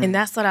church. And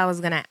that's what I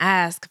was going to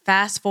ask.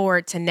 Fast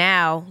forward to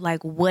now,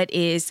 like, what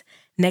is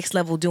Next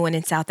Level doing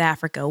in South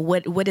Africa?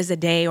 What does a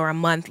day or a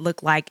month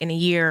look like in a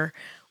year?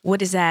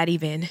 What is that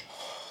even?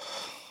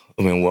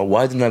 I mean,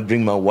 why didn't I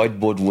bring my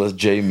whiteboard with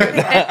Jay, man?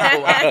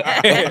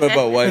 I don't know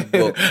about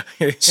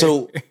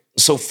whiteboard.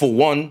 So for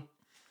one,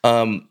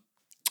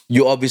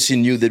 you obviously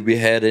knew that we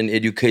had an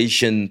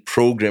education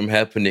program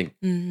happening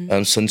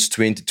since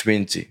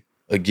 2020.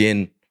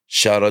 Again,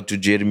 shout out to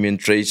Jeremy and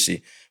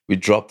Tracy. We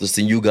dropped this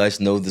thing. You guys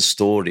know the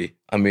story.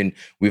 I mean,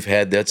 we've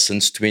had that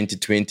since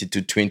 2020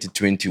 to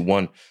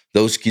 2021.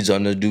 Those kids are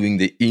now doing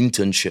the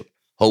internship.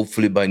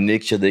 Hopefully by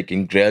next year they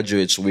can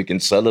graduate so we can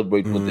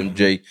celebrate with them,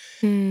 Jay.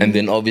 And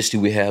then obviously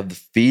we have the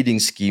feeding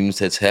schemes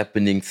that's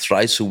happening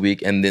thrice a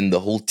week, and then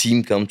the whole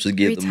team comes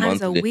together 3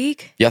 times monthly. a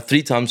week? Yeah,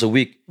 3 times a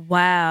week.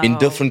 Wow. In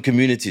different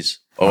communities.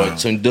 All right,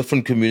 so in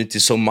different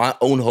communities. So my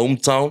own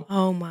hometown.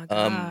 Oh my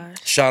gosh.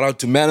 Shout out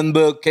to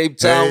Manenberg, Cape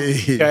Town.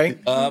 Okay.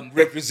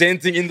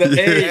 Representing in the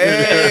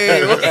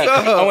A. what's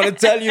up? I want to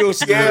tell you a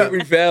story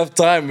if we have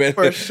time, man.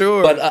 For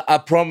sure. But I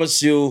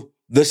promise you,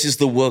 this is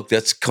the work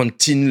that's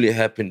continually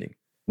happening.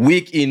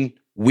 Week in,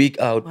 week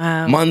out,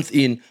 month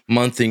in,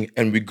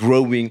 and we're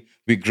growing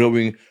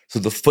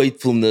through the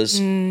faithfulness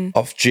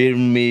of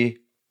Jeremy,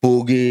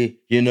 Boogie,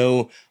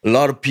 a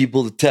lot of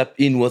people that tap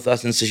in with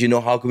us and says,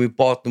 how can we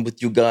partner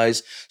with you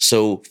guys?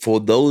 So for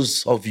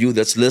those of you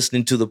that's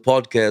listening to the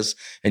podcast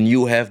and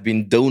you have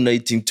been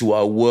donating to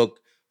our work,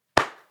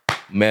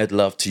 mad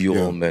love to you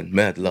all, man.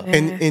 Mad love.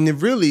 And it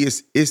really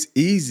is, it's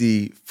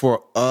easy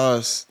for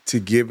us to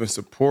give and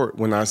support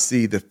when I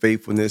see the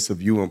faithfulness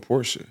of you and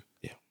Portia.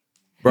 Yeah.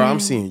 Bro, I'm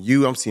seeing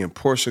you, I'm seeing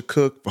Portia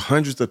cook for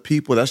hundreds of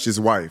people. That's his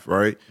wife,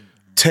 right?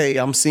 Tay,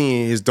 I'm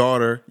seeing his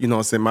daughter,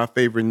 my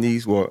favorite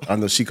niece. Well, I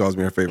know she calls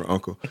me her favorite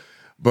uncle.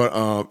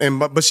 But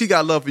but she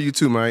got love for you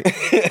too, Mike.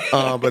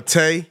 But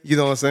Tay, you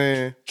know what I'm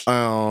saying?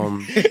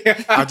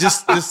 I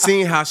just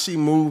seeing how she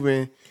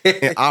moving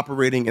and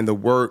operating in the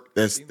work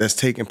that's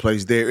taking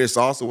place there. It's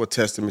also a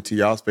testament to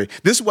y'all's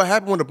faith. This is what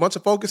happened when a bunch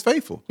of folk is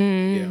faithful.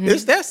 Mm-hmm.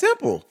 It's that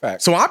simple.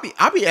 Fact. So I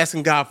be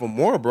asking God for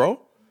more, bro.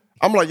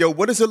 I'm like, yo,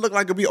 what does it look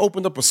like if we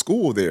opened up a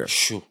school there?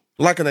 Sure.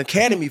 Like an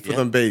academy for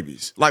them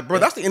babies. Like, bro,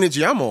 that's the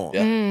energy I'm on.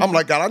 Yeah. I'm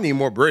like, God, I need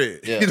more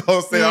bread. Yeah. You know what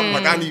I'm saying? I'm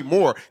like, I need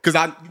more because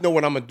I know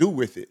what I'm going to do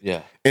with it.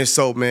 Yeah. And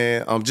so,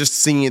 man, I'm just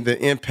seeing the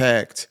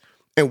impact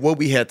and what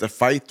we had to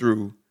fight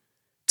through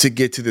to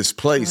get to this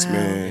place,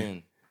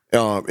 man.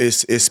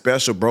 It's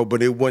special, bro,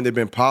 but it wouldn't have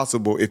been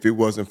possible if it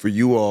wasn't for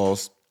you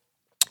all's,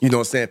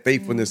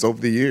 faithfulness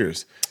over the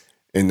years.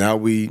 And now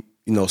we,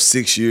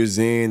 6 years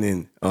in,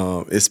 and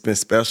it's been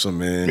special,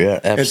 man. Yeah,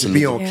 And to be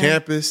absolutely. on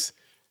campus,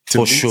 to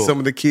For meet sure. some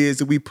of the kids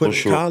that we put For in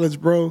sure. college,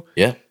 bro.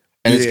 Yeah.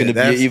 And it's Yeah, going to be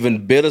that's- an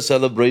even better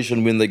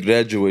celebration when they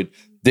graduate.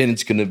 Then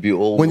it's going to be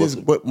all When worth is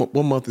it. what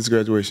month is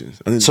graduation?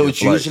 I need to So get a it's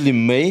flight. usually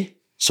May.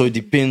 So it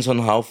depends on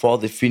how far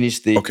they finish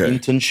their Okay.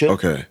 internship.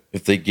 Okay.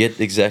 If they get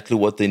exactly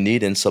what they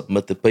need and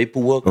submit the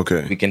paperwork,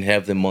 Okay. we can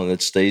have them on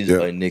that stage Yeah,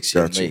 by next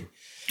year, gotcha. May.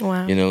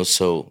 Wow.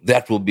 So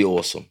that will be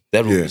awesome.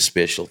 That will Yeah. be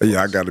special. for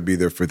Yeah, I us. got to be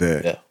there for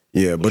that. Yeah.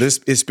 Yeah, but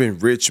it's been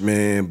rich,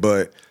 man.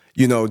 But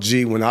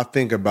G, when I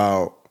think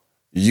about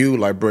you,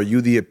 like, bro,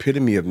 you the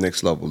epitome of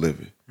next level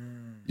living.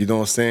 You know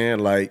what I'm saying?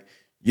 Like,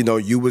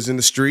 you was in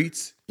the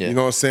streets. Yeah. You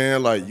know what I'm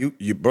saying? Like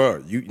you,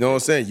 bro, you know what I'm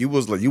saying? You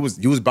was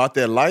about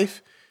that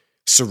life.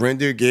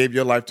 Surrendered, gave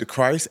your life to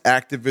Christ,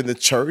 active in the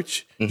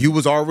church. You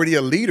was already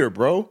a leader,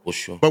 bro. For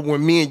sure. But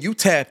when me and you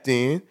tapped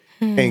in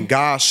and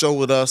God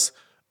showed us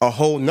a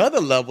whole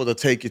nother level to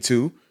take it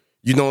to,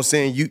 you know what I'm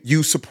saying?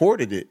 You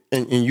supported it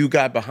and you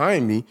got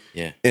behind me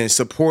Yeah. and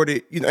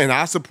supported, and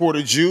I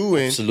supported you.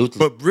 And Absolutely.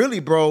 But really,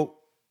 bro,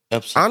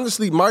 Absolutely.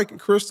 honestly, Mike and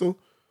Crystal,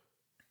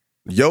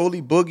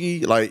 Yoli,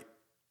 Boogie, like,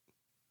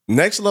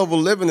 next level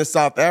living in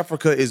South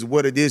Africa is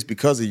what it is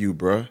because of you,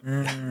 bro.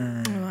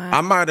 I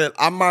might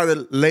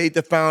have laid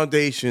the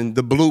foundation,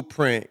 the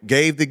blueprint,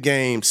 gave the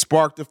game,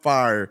 sparked the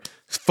fire,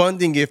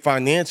 funding it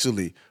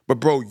financially. But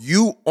bro,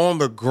 you on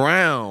the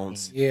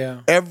grounds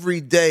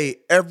every day,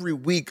 every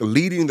week,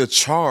 leading the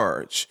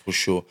charge. For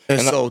sure. And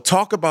And so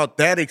talk about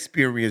that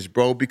experience,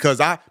 bro,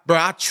 because I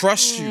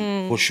trust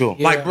you. for sure.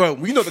 Like, bro,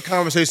 we know the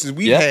conversations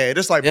we Yep. had.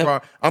 It's like, Yep. bro,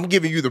 I'm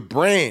giving you the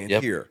brand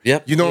Yep. here.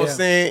 Yep. You know what I'm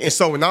saying? And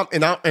so, and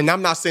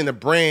I'm not saying the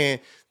brand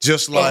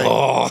just like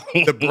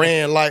the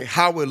brand, like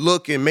how it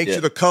look and make Yeah.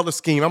 sure the color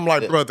scheme. I'm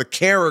like, bro, the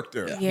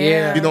character.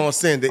 Yeah. You know what I'm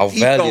saying? The Our ethos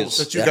values.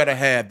 that you Yeah. gotta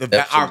have. Our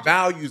Absolutely.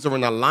 values are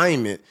in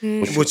alignment,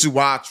 which is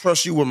why I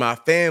trust you with my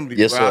family.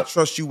 Yes, bro. I sir.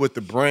 trust you with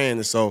the brand.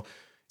 And so,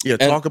 yeah,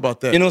 And, talk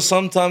about that.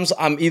 Sometimes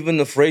I'm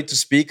even afraid to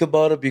speak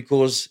about it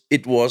because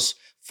it was,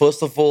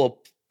 first of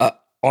all,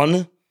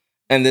 honor,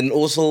 and then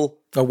also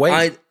A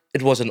weight.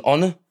 it was an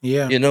honor,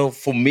 Yeah. you know,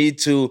 for me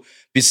to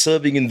be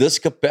serving in this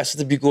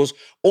capacity, because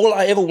all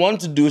I ever wanted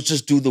to do is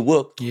just do the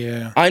work.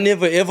 Yeah. I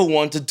never ever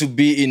wanted to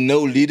be in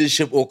no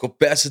leadership or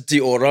capacity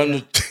or run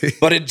it,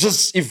 but it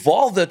just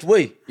evolved that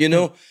way, you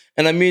know.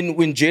 And I mean,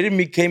 when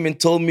Jeremy came and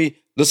told me,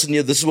 listen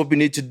here, this is what we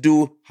need to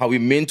do, how he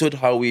mentored,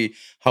 how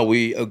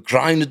he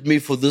grinded me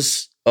for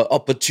this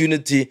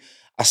opportunity,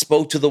 I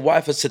spoke to the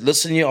wife. I said,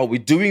 listen here, are we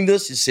doing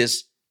this? He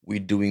says, we're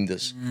doing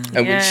this.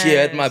 And when she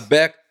had my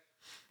back,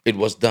 it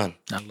was done.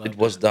 It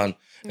was done.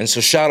 And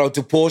so shout out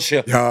to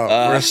Portia.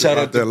 Shout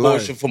out to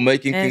Portia for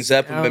making things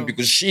happen, man,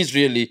 because she's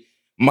really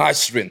my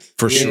strength.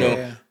 For sure.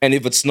 Know? And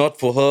if it's not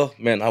for her,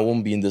 man, I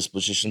won't be in this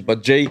position.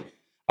 But Jay,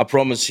 I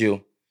promise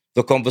you,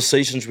 the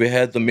conversations we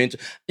had, the mentor,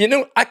 you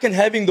know, I can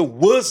having the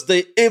worst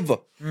day ever.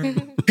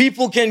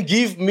 People can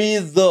give me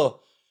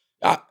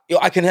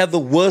I can have the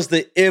worst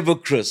day ever,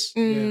 Chris.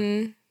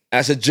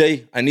 I said,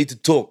 Jay, I need to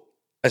talk.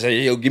 I said,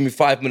 yo, give me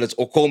 5 minutes,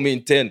 or call me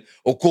in 10,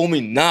 or call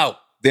me now.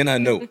 Then I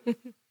know.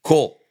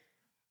 Call.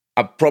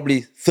 I'm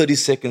probably 30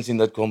 seconds in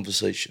that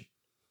conversation.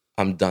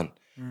 I'm done.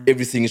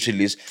 Everything is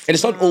released. And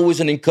it's not always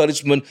an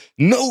encouragement.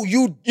 No,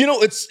 you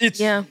know, it's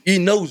he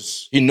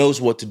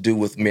knows what to do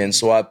with me. And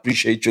so I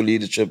appreciate your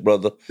leadership,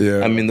 brother.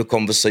 Yeah. I mean, the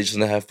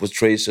conversation I have with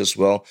Trace as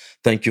well.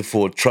 Thank you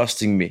for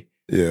trusting me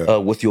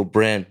with your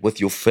brand, with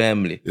your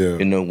family,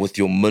 you know, with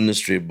your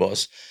ministry,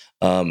 boss.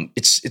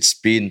 It's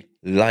been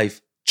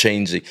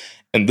life-changing.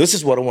 And this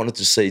is what I wanted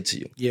to say to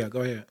you. Yeah,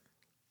 go ahead.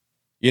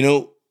 You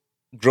know,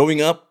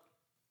 growing up,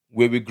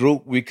 where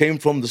we came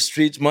from the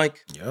streets,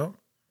 Mike. Yeah.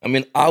 I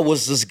mean, I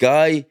was this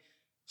guy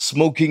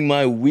smoking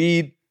my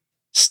weed,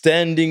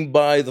 standing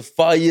by the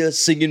fire,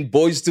 singing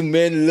Boys to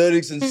Men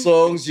lyrics and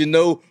songs, you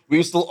know. We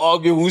used to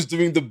argue who's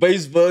doing the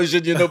bass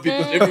version, you know,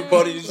 because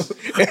everybody's,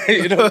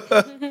 you know.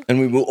 And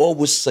we will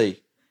always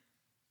say,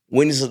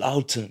 when is it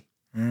our turn?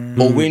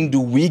 Or when do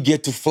we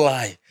get to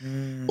fly?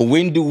 Or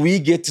when do we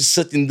get to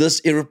sit in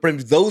this airplane?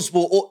 Those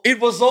were all,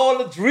 it was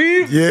all a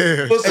dream.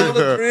 Yeah. It was all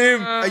a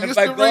dream. I And used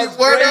by to read God's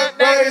Word grace, Up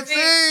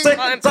magazine.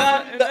 second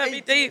time, the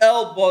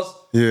ATL, boss.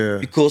 Yeah.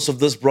 Because of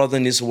this brother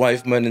and his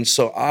wife, man. And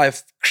so I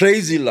have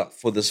crazy love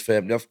for this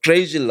family. I have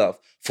crazy love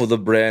for the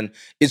brand.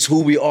 It's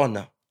who we are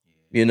now.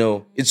 You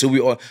know, it's who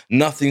we are.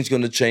 Nothing's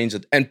going to change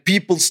it. And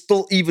people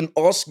still even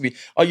ask me,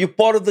 are you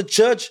part of the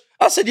church?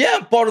 I said, yeah,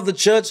 I'm part of the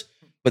church.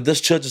 But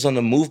this church is on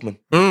a movement.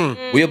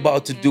 We're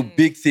about to do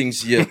big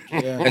things here.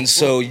 And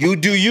so you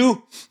do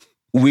you,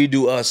 we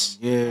do us.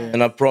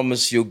 And I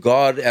promise you,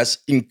 God has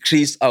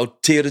increased our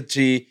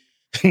territory,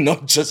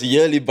 not just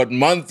yearly, but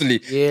monthly.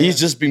 He's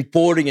just been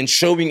pouring and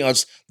showing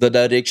us the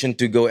direction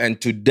to go.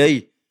 And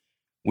today,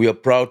 we are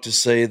proud to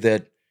say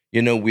that,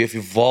 you know, we have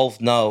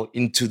evolved now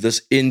into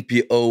this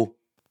NPO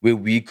where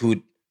we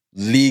could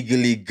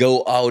legally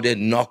go out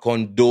and knock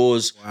on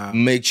doors,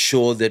 make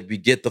sure that we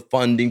get the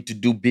funding to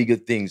do bigger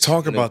things.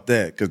 Talk about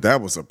that, because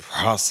that was a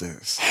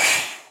process.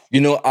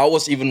 You know, I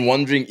was even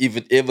wondering if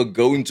it ever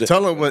going to...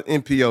 Tell them what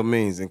NPO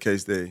means in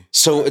case they...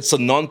 So it's a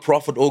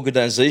non-profit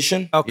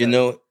organization. Okay. You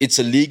know, it's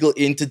a legal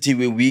entity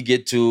where we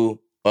get to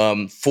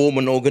form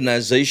an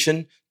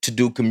organization to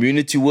do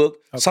community work.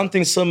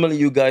 Something similar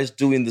you guys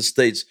do in the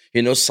States.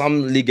 You know,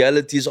 some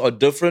legalities are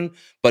different,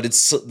 but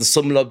it's the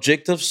similar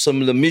objective,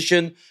 similar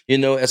mission. You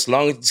know, as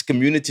long as it's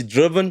community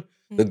driven,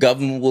 the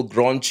government will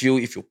grant you,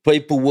 if your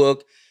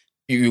paperwork,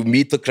 you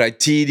meet the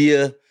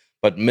criteria.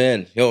 But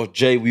man,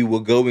 Jay, we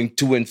were going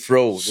to and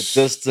fro, the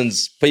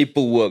distance,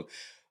 paperwork.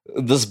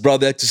 This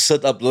brother had to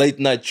sit up late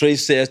night.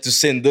 Tracy has to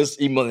send this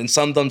email, and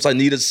sometimes I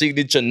need a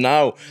signature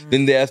now.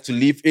 Then they have to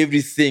leave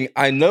everything.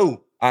 I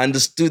know. I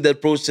understood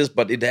that process,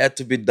 but it had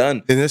to be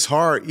done. And it's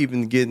hard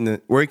even getting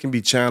where it can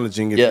be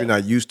challenging if you're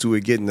not used to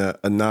it, getting a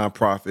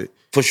nonprofit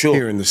For sure.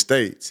 here in the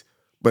States,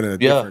 but in a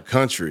different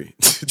country.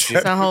 It's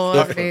a whole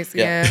other face,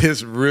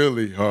 It's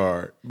really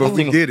hard. But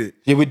we did it.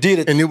 Yeah, we did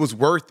it. And it was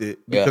worth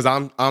it because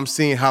I'm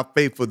seeing how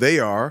faithful they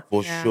are.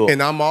 For sure.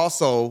 And I'm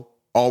also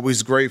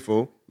always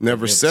grateful,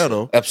 never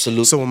settle.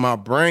 Absolutely. So in my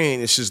brain,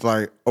 it's just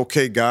like,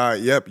 okay, God,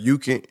 yep, you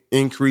can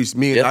increase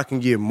me and I can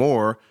give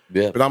more.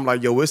 Yeah. But I'm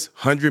like, yo, it's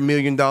 $100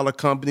 million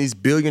companies,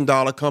 $1 billion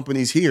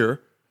companies here.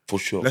 For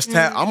sure. Let's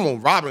I'm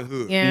on Robin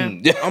Hood. Yeah.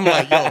 I'm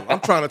like, yo, I'm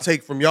trying to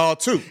take from y'all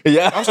too.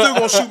 Yeah. I'm still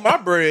gonna shoot my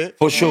bread.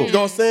 For sure. You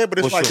know what I'm saying? But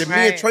it's For like sure. if me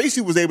and Tracy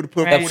was able to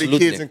put 40 Absolutely.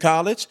 kids in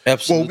college,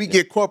 Absolutely. when we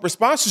get corporate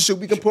sponsorship,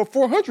 we can put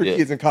 400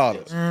 kids in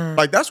college.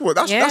 Like that's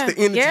the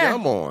energy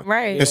I'm on.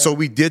 Right. And so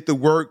we did the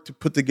work to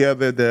put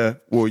together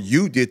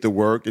you did the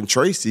work, and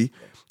Tracy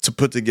to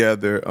put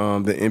together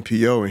the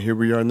NPO, and here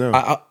we are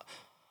now.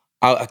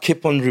 I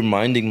keep on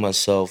reminding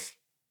myself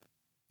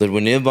that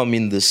whenever I'm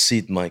in this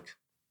seat, Mike,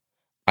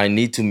 I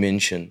need to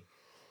mention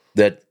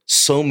that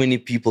so many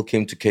people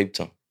came to Cape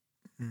Town.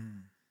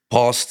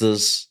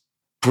 Pastors,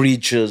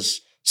 preachers,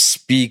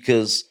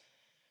 speakers.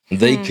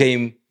 They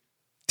came,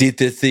 did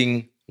their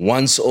thing,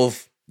 once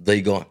off,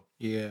 they gone.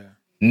 Yeah.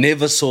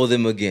 Never saw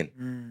them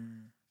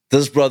again.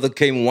 This brother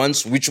came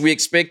once, which we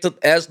expected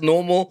as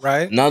normal.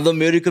 Right. Another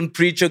American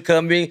preacher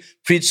coming,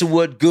 preach the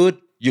word good,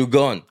 you're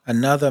gone.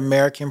 Another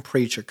American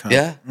preacher comes.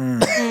 Yeah.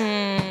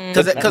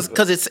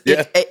 Because it's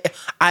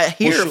I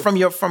hear sure. it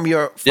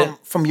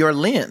from your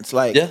lens,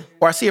 like,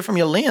 or I see it from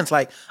your lens,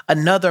 like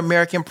another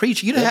American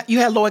preacher. You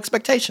had low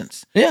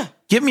expectations. Yeah.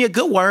 Give me a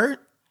good word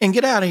and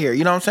get out of here.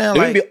 You know what I'm saying?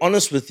 Let me be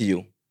honest with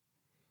you.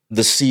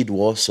 The seed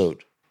was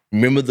sowed.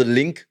 Remember the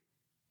link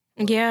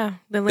Yeah,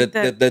 the link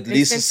that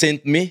Lisa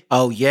sent me?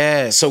 Oh,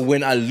 yes. So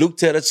when I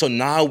looked at it, so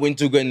now I went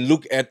to go and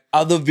look at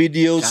other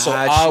videos. So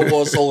I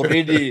was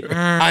already,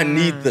 I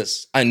need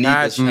this. I need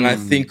this. And I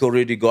think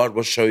already God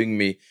was showing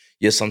me,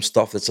 yes, some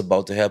stuff that's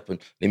about to happen.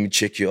 Let me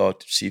check you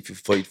out to see if you're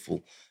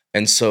faithful.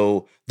 And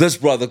so this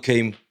brother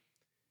came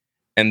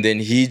and then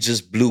he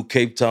just blew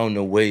Cape Town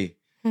away.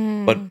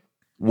 But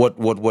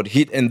what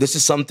hit, and this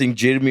is something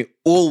Jeremy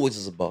always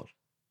is about,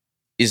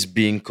 is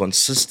being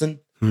consistent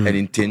and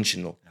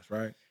intentional. That's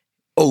right.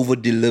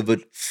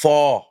 Over-delivered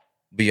far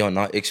beyond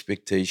our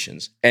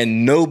expectations.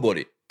 And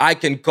nobody, I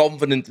can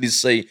confidently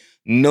say,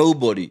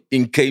 nobody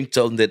in Cape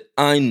Town that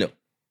I know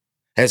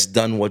has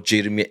done what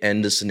Jeremy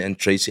Anderson and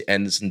Tracy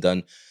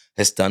Anderson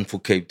has done for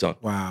Cape Town.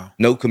 Wow.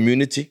 No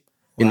community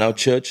in our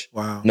church.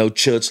 Wow. No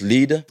church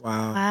leader.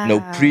 Wow. No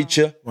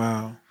preacher.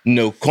 Wow.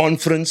 No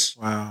conference.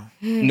 Wow.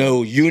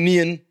 No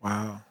union.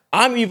 Wow.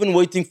 I'm even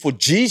waiting for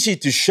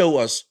GC to show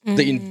us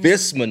the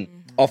investment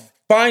of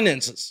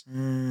finances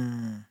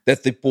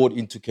that they poured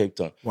into Cape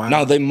Town. Wow.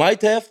 Now, they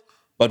might have,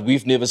 but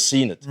we've never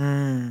seen it.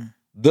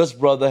 This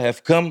brother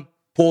have come,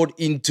 poured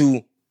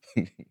into...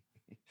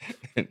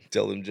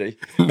 Tell him, Jay.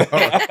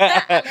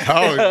 I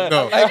don't even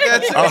know.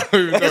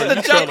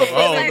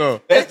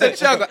 It's the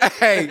jungle.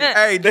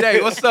 Hey,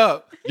 Jay, what's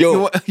up?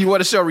 Yo, you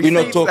want to show receipts?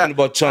 we're not talking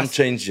about chump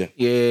change here.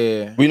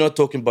 Yeah. We're not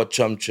talking about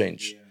chump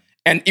change.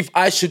 And if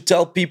I should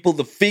tell people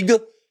the figure,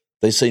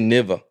 they say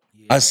never.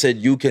 I said,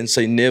 you can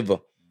say never.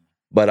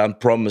 But I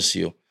promise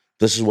you,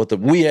 this is what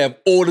we have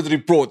audit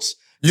reports.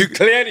 You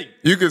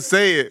can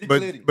say it,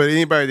 but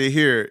anybody that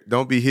hear it,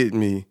 don't be hitting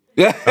me.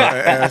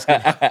 I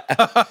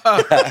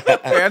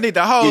need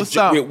the whole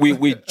song.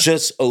 We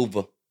just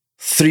over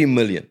 3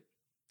 million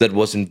that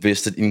was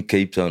invested in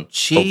Cape Town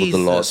over the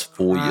last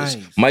 4 years.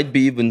 Might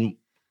be even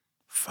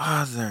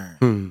Father.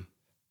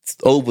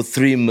 Over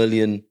 3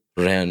 million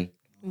rand.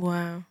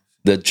 Wow.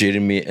 That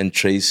Jeremy and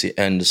Tracy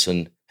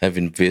Anderson have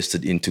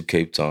invested into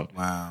Cape Town.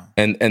 Wow.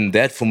 And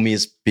that for me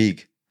is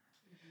big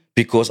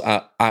because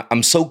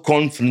I'm so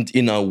confident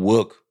in our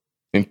work.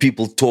 When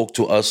people talk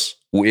to us,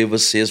 whoever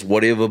says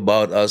whatever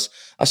about us,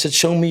 I said,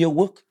 show me your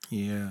work.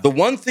 Yeah. The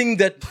one thing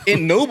that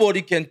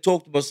nobody can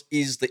talk to us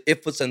is the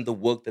efforts and the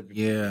work that we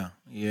do.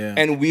 Yeah.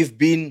 And we've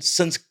been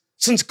since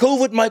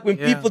COVID, Mike, when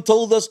people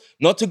told us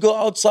not to go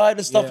outside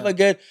and stuff like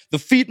that, the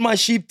Feed My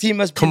Sheep team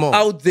has been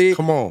out there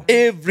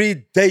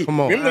every day.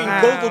 Remember in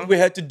COVID, we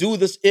had to do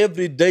this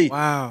every day.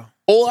 Wow.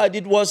 All I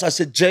did was, I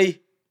said,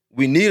 Jay,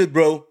 we need it,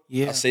 bro.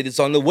 Yeah. I said,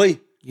 it's on the way.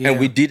 And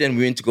we did, and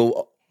we went to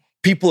go.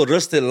 People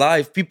risk their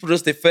life. People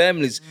risk their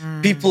families.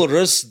 People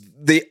risk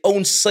their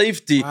own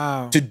safety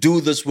to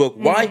do this work.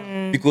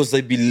 Why? Because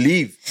they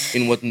believe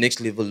in what Next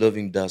Level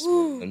Living does.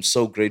 I'm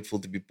so grateful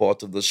to be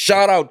part of this.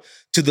 Shout out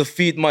to the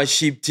Feed My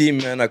Sheep team,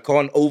 man. I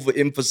can't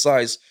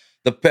overemphasize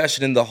the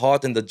passion and the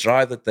heart and the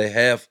drive that they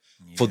have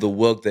for the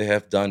work they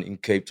have done in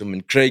Cape Town.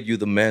 And Craig, you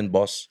the man,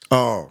 boss.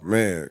 Oh,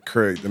 man,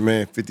 Craig, the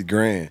man, 50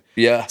 grand.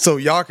 Yeah. So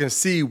y'all can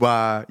see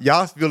why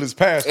y'all feel his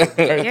passion.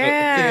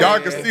 Yeah.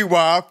 Y'all can see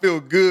why I feel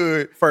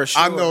good. For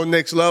sure. I know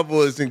Next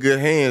Level is in good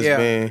hands,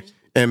 man.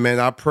 And man,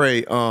 I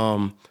pray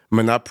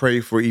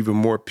for even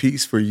more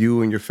peace for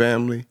you and your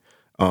family,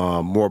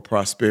 more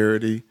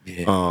prosperity,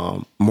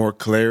 more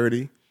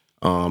clarity.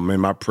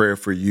 And my prayer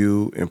for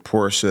you and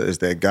Portia is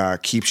that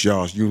God keeps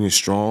y'all's union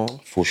strong.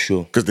 For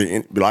sure. Because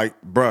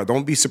bruh,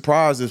 don't be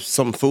surprised if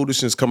some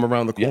foolishness come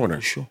around the corner.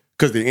 For sure.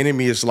 Because the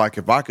enemy is like,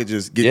 if I could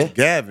just get to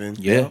Gavin,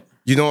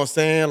 you know what I'm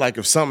saying? Like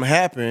if something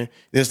happened,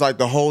 it's like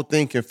the whole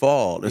thing can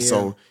fall. And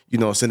so, you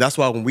know what I'm saying? That's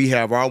why when we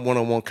have our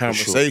one-on-one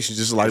conversations,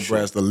 just like bro,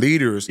 as the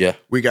leaders,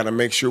 we got to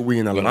make sure we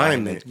in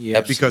alignment.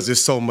 Because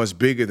it's so much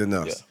bigger than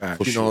us.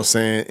 You know what I'm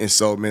saying? And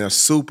so, man,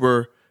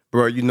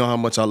 bro, you know how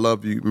much I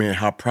love you, man,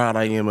 how proud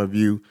I am of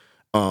you.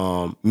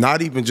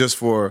 Not even just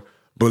for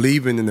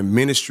believing in the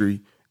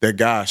ministry that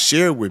God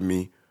shared with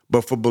me,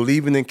 but for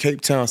believing in Cape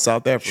Town,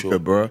 South Africa,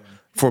 bro.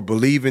 For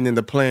believing in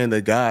the plan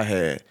that God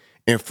had.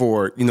 And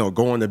for, you know,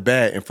 going to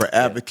bat and for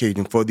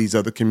advocating for these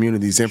other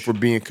communities and for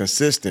being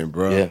consistent,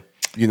 bro. Yeah.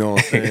 You know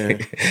what I'm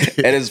saying?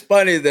 And it's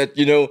funny that,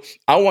 you know,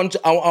 I want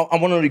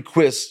to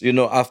request, you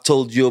know, I've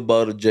told you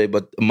about it, Jay,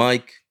 but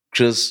Mike,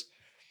 Chris,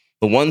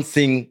 the one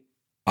thing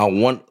I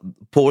want,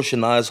 Portia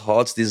and I's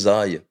heart's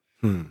desire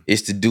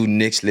is to do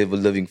Next Level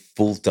Living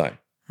full time.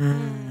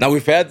 Now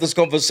we've had this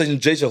conversation,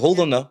 Jay said, hold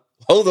on now.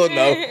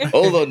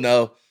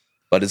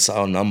 But it's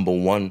our number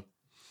one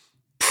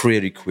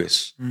prayer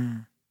request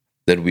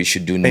that we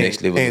should do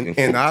Next Level Living full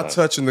time. And I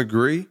touch and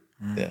agree.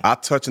 I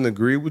touch and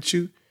agree with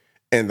you.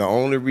 And the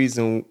only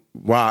reason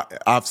why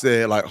I've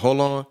said, like, hold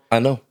on. I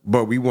know.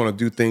 But we want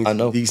to do things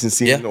in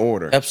decency and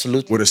order.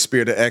 Absolutely. With a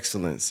spirit of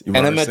excellence. You know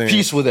And what I'm at saying?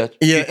 peace with that.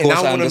 Yeah, and because I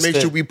want to make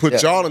understand. sure we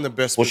put y'all in the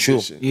best For sure.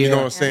 position. You know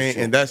what I'm saying?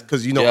 And that's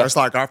because, you know, it's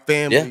like our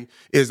family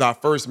is our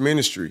first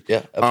ministry.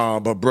 Yeah.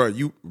 But,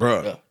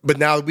 but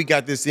now we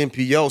got this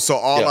NPO, so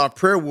all our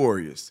prayer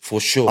warriors. For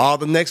sure. All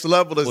the next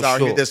levelers For out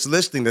here sure. that's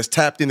listening, that's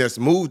tapped in, that's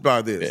moved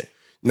by this. Yeah.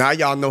 Now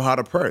y'all know how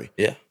to pray.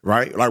 Yeah.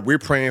 Right? Like we're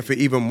praying for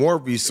even more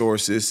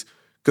resources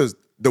because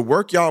the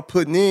work y'all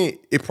putting in,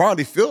 it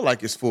probably feel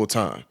like it's full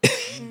time.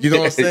 You know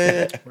what I'm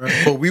saying?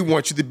 But we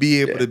want you to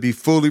be able to be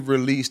fully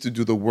released to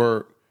do the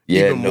work,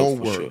 even more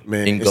work, sure.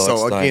 man. In And God's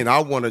so again, time. I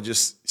want to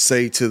just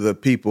say to the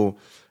people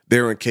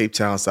there in Cape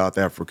Town, South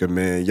Africa,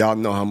 man, y'all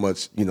know how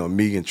much, you know,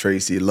 me and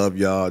Tracy love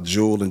y'all,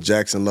 Jewel and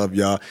Jackson love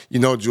y'all. You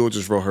know, Jewel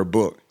just wrote her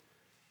book.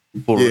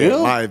 For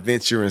real? My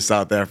Adventure in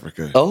South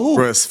Africa. Oh.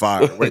 Bruh, it's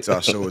fire. Wait till I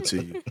show it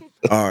to you.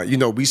 You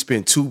know, we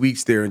spent 2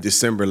 weeks there in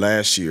December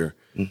last year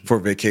for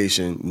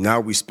vacation.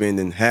 Now we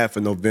spending half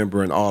of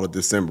November and all of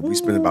December. We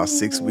spent about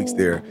 6 weeks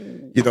there.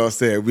 You know what I'm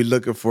saying? We're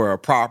looking for a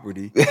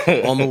property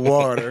on the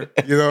water.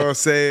 You know what I'm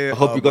saying? I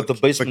hope you got the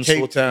for basement Cape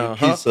sorted Town,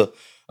 for me, huh? please,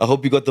 I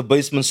hope you got the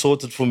basement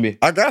sorted for me.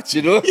 I got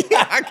you. You know?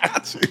 I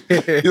got you.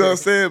 You know what I'm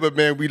saying? But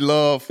man, we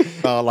love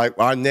like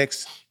our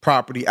next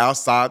property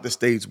outside the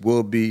States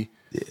will be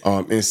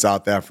in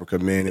South Africa,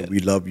 man. And we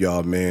love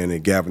y'all, man.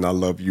 And Gavin, I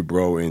love you,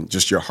 bro. And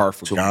just your heart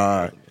for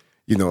God.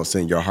 You know what I'm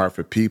saying? Your heart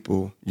for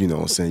people. You know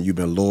what I'm saying? You've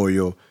been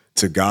loyal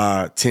to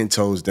God, 10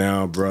 toes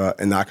down, bro.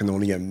 And I can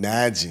only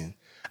imagine.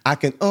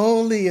 You know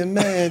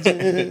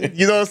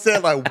what I'm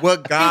saying? Like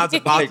what God's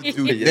about to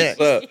do next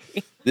Sir.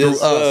 through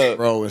us,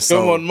 bro. And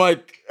so, Come on,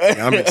 Mike.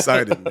 I'm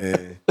excited,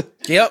 man.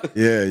 Yep.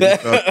 Yeah, you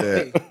felt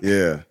that.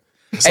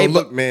 Yeah. So Hey,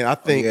 look, man, I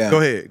think Yeah. go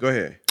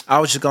ahead. I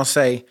was just gonna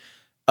say,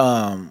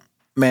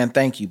 man,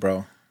 thank you,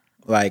 bro.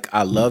 Like,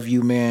 I love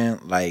you, man.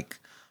 Like,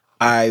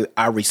 I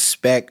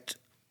respect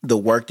the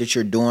work that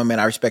you're doing, man.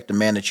 I respect the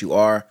man that you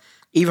are.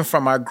 Even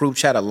from our group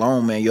chat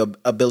alone, man, your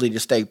ability to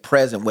stay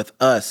present with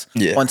us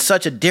on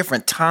such a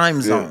different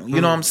time zone.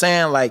 You know what I'm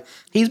saying? Like,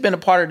 he's been a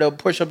part of the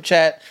push-up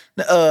chat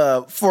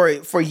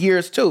for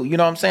years too. You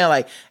know what I'm saying?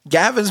 Like,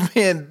 Gavin's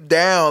been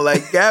down.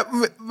 Like,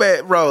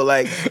 bro,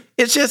 like,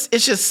 it's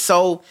just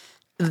so,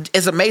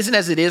 as amazing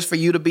as it is for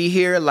you to be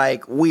here,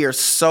 like, we are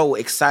so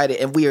excited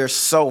and we are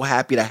so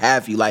happy to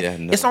have you. Like,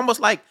 it's almost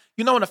like,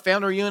 you know, when a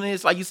family reunion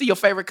is like you see your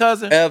favorite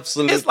cousin?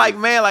 Absolutely. It's like,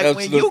 man, like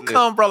when you Absolutely.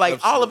 come, bro, like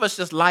all of Absolutely. us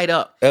just light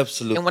up.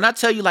 Absolutely. And when I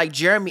tell you, like,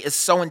 Jeremy is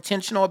so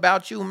intentional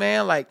about you,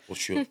 man, like, For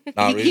sure.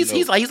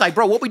 he's like,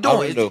 bro, what we doing?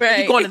 already know.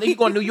 You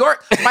going to New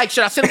York? Mike,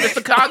 should I send him to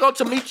Chicago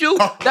to meet you?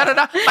 Like,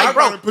 I'm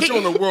bro, about to put you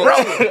on the world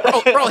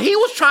bro, he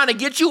was trying to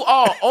get you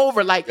all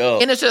over, like, Yo.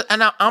 and it's just,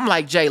 and I'm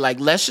like, Jay, like,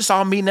 let's just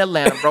all meet in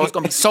Atlanta, bro. It's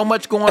gonna be so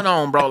much going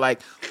on, bro.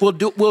 Like,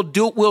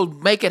 we'll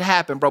make it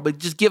happen, bro. But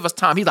just give us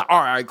time. He's like,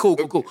 all right, cool,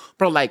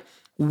 bro. Like,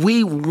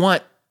 we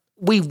want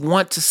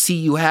to see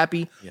you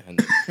happy,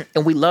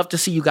 and we love to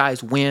see you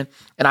guys win.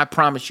 And I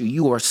promise you,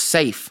 you are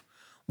safe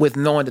with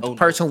knowing that the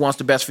person who wants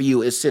the best for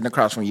you is sitting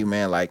across from you,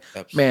 man. Like,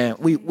 man,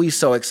 we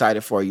so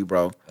excited for you,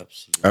 bro.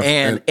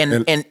 Absolutely.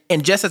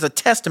 And just as a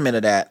testament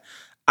of that,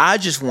 I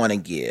just want to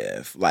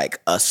give like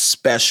a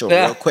special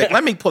real quick.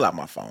 Let me pull out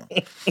my phone.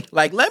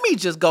 Like, let me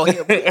just go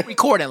here. We're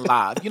recording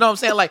live. You know what I'm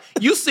saying? Like,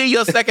 you see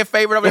your second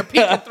favorite over there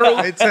peeking through.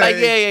 Like,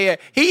 yeah.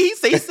 He's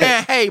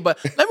saying, hey, but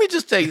let me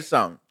just tell you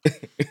something.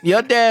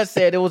 Your dad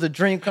said it was a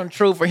dream come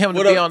true for him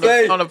to be on the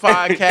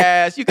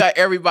podcast. You got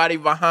everybody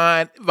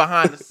behind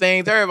the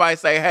scenes. Everybody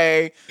say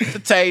hey to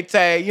Tay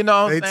Tay. You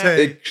know what I'm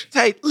saying?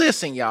 Tay,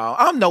 listen, y'all.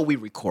 I know we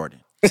recording,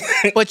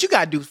 but you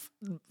gotta do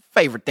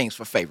favorite things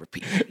for favorite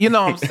people. You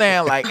know what I'm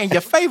saying? Like, and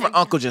your favorite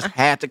uncle just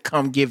had to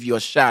come give you a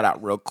shout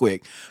out real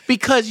quick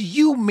because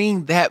you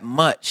mean that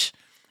much.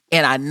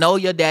 And I know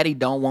your daddy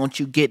don't want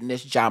you getting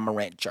this Ja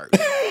Morant jersey,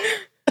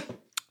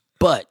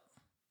 but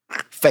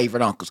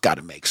favorite uncle's got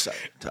to make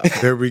certain.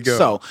 There we go.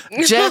 So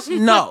just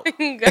know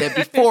that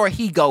before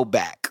he go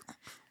back,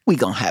 we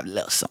gonna have a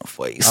little something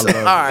for you. So,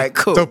 all right,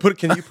 cool. So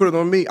can you put it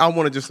on me? I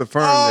want to just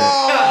affirm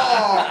that.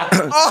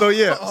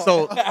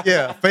 So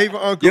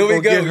favorite uncle Here we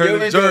gonna go, get her here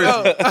the we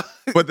go. jersey,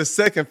 but the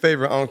second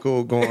favorite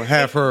uncle gonna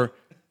have her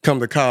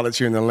come to college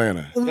here in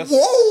Atlanta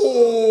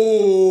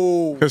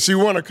Whoa! because she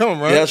want to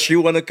come, right? Yeah, she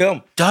want to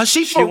come. Does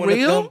she for wanna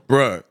real? come.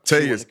 Bruh, Tay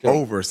wanna is come.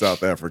 over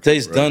South Africa.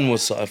 Tay's bruh. done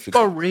with South Africa.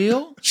 For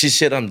real? She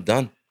said, I'm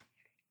done.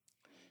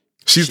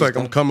 She's like,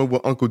 I'm coming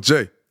with Uncle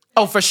Jay.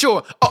 Oh, for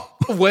sure. Oh,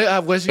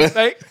 what'd you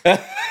say?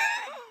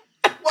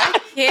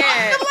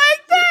 Yeah.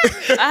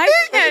 I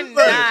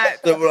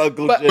cannot.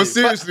 But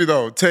seriously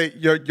though, Tay,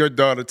 your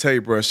daughter Tay,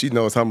 bruh, she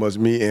knows how much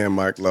me and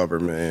Mike love her,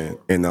 man.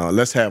 And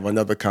let's have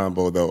another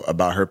combo though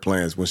about her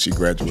plans when she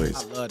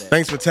graduates. I love that.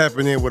 Thanps for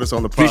tapping in with us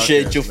on the podcast.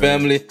 Appreciate you, man.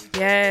 family.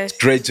 Yes.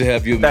 Great to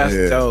have you, man.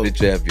 That's dope. Great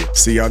to have you.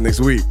 See y'all next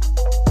week.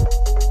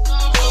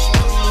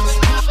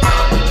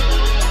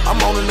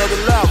 I'm on another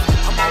level.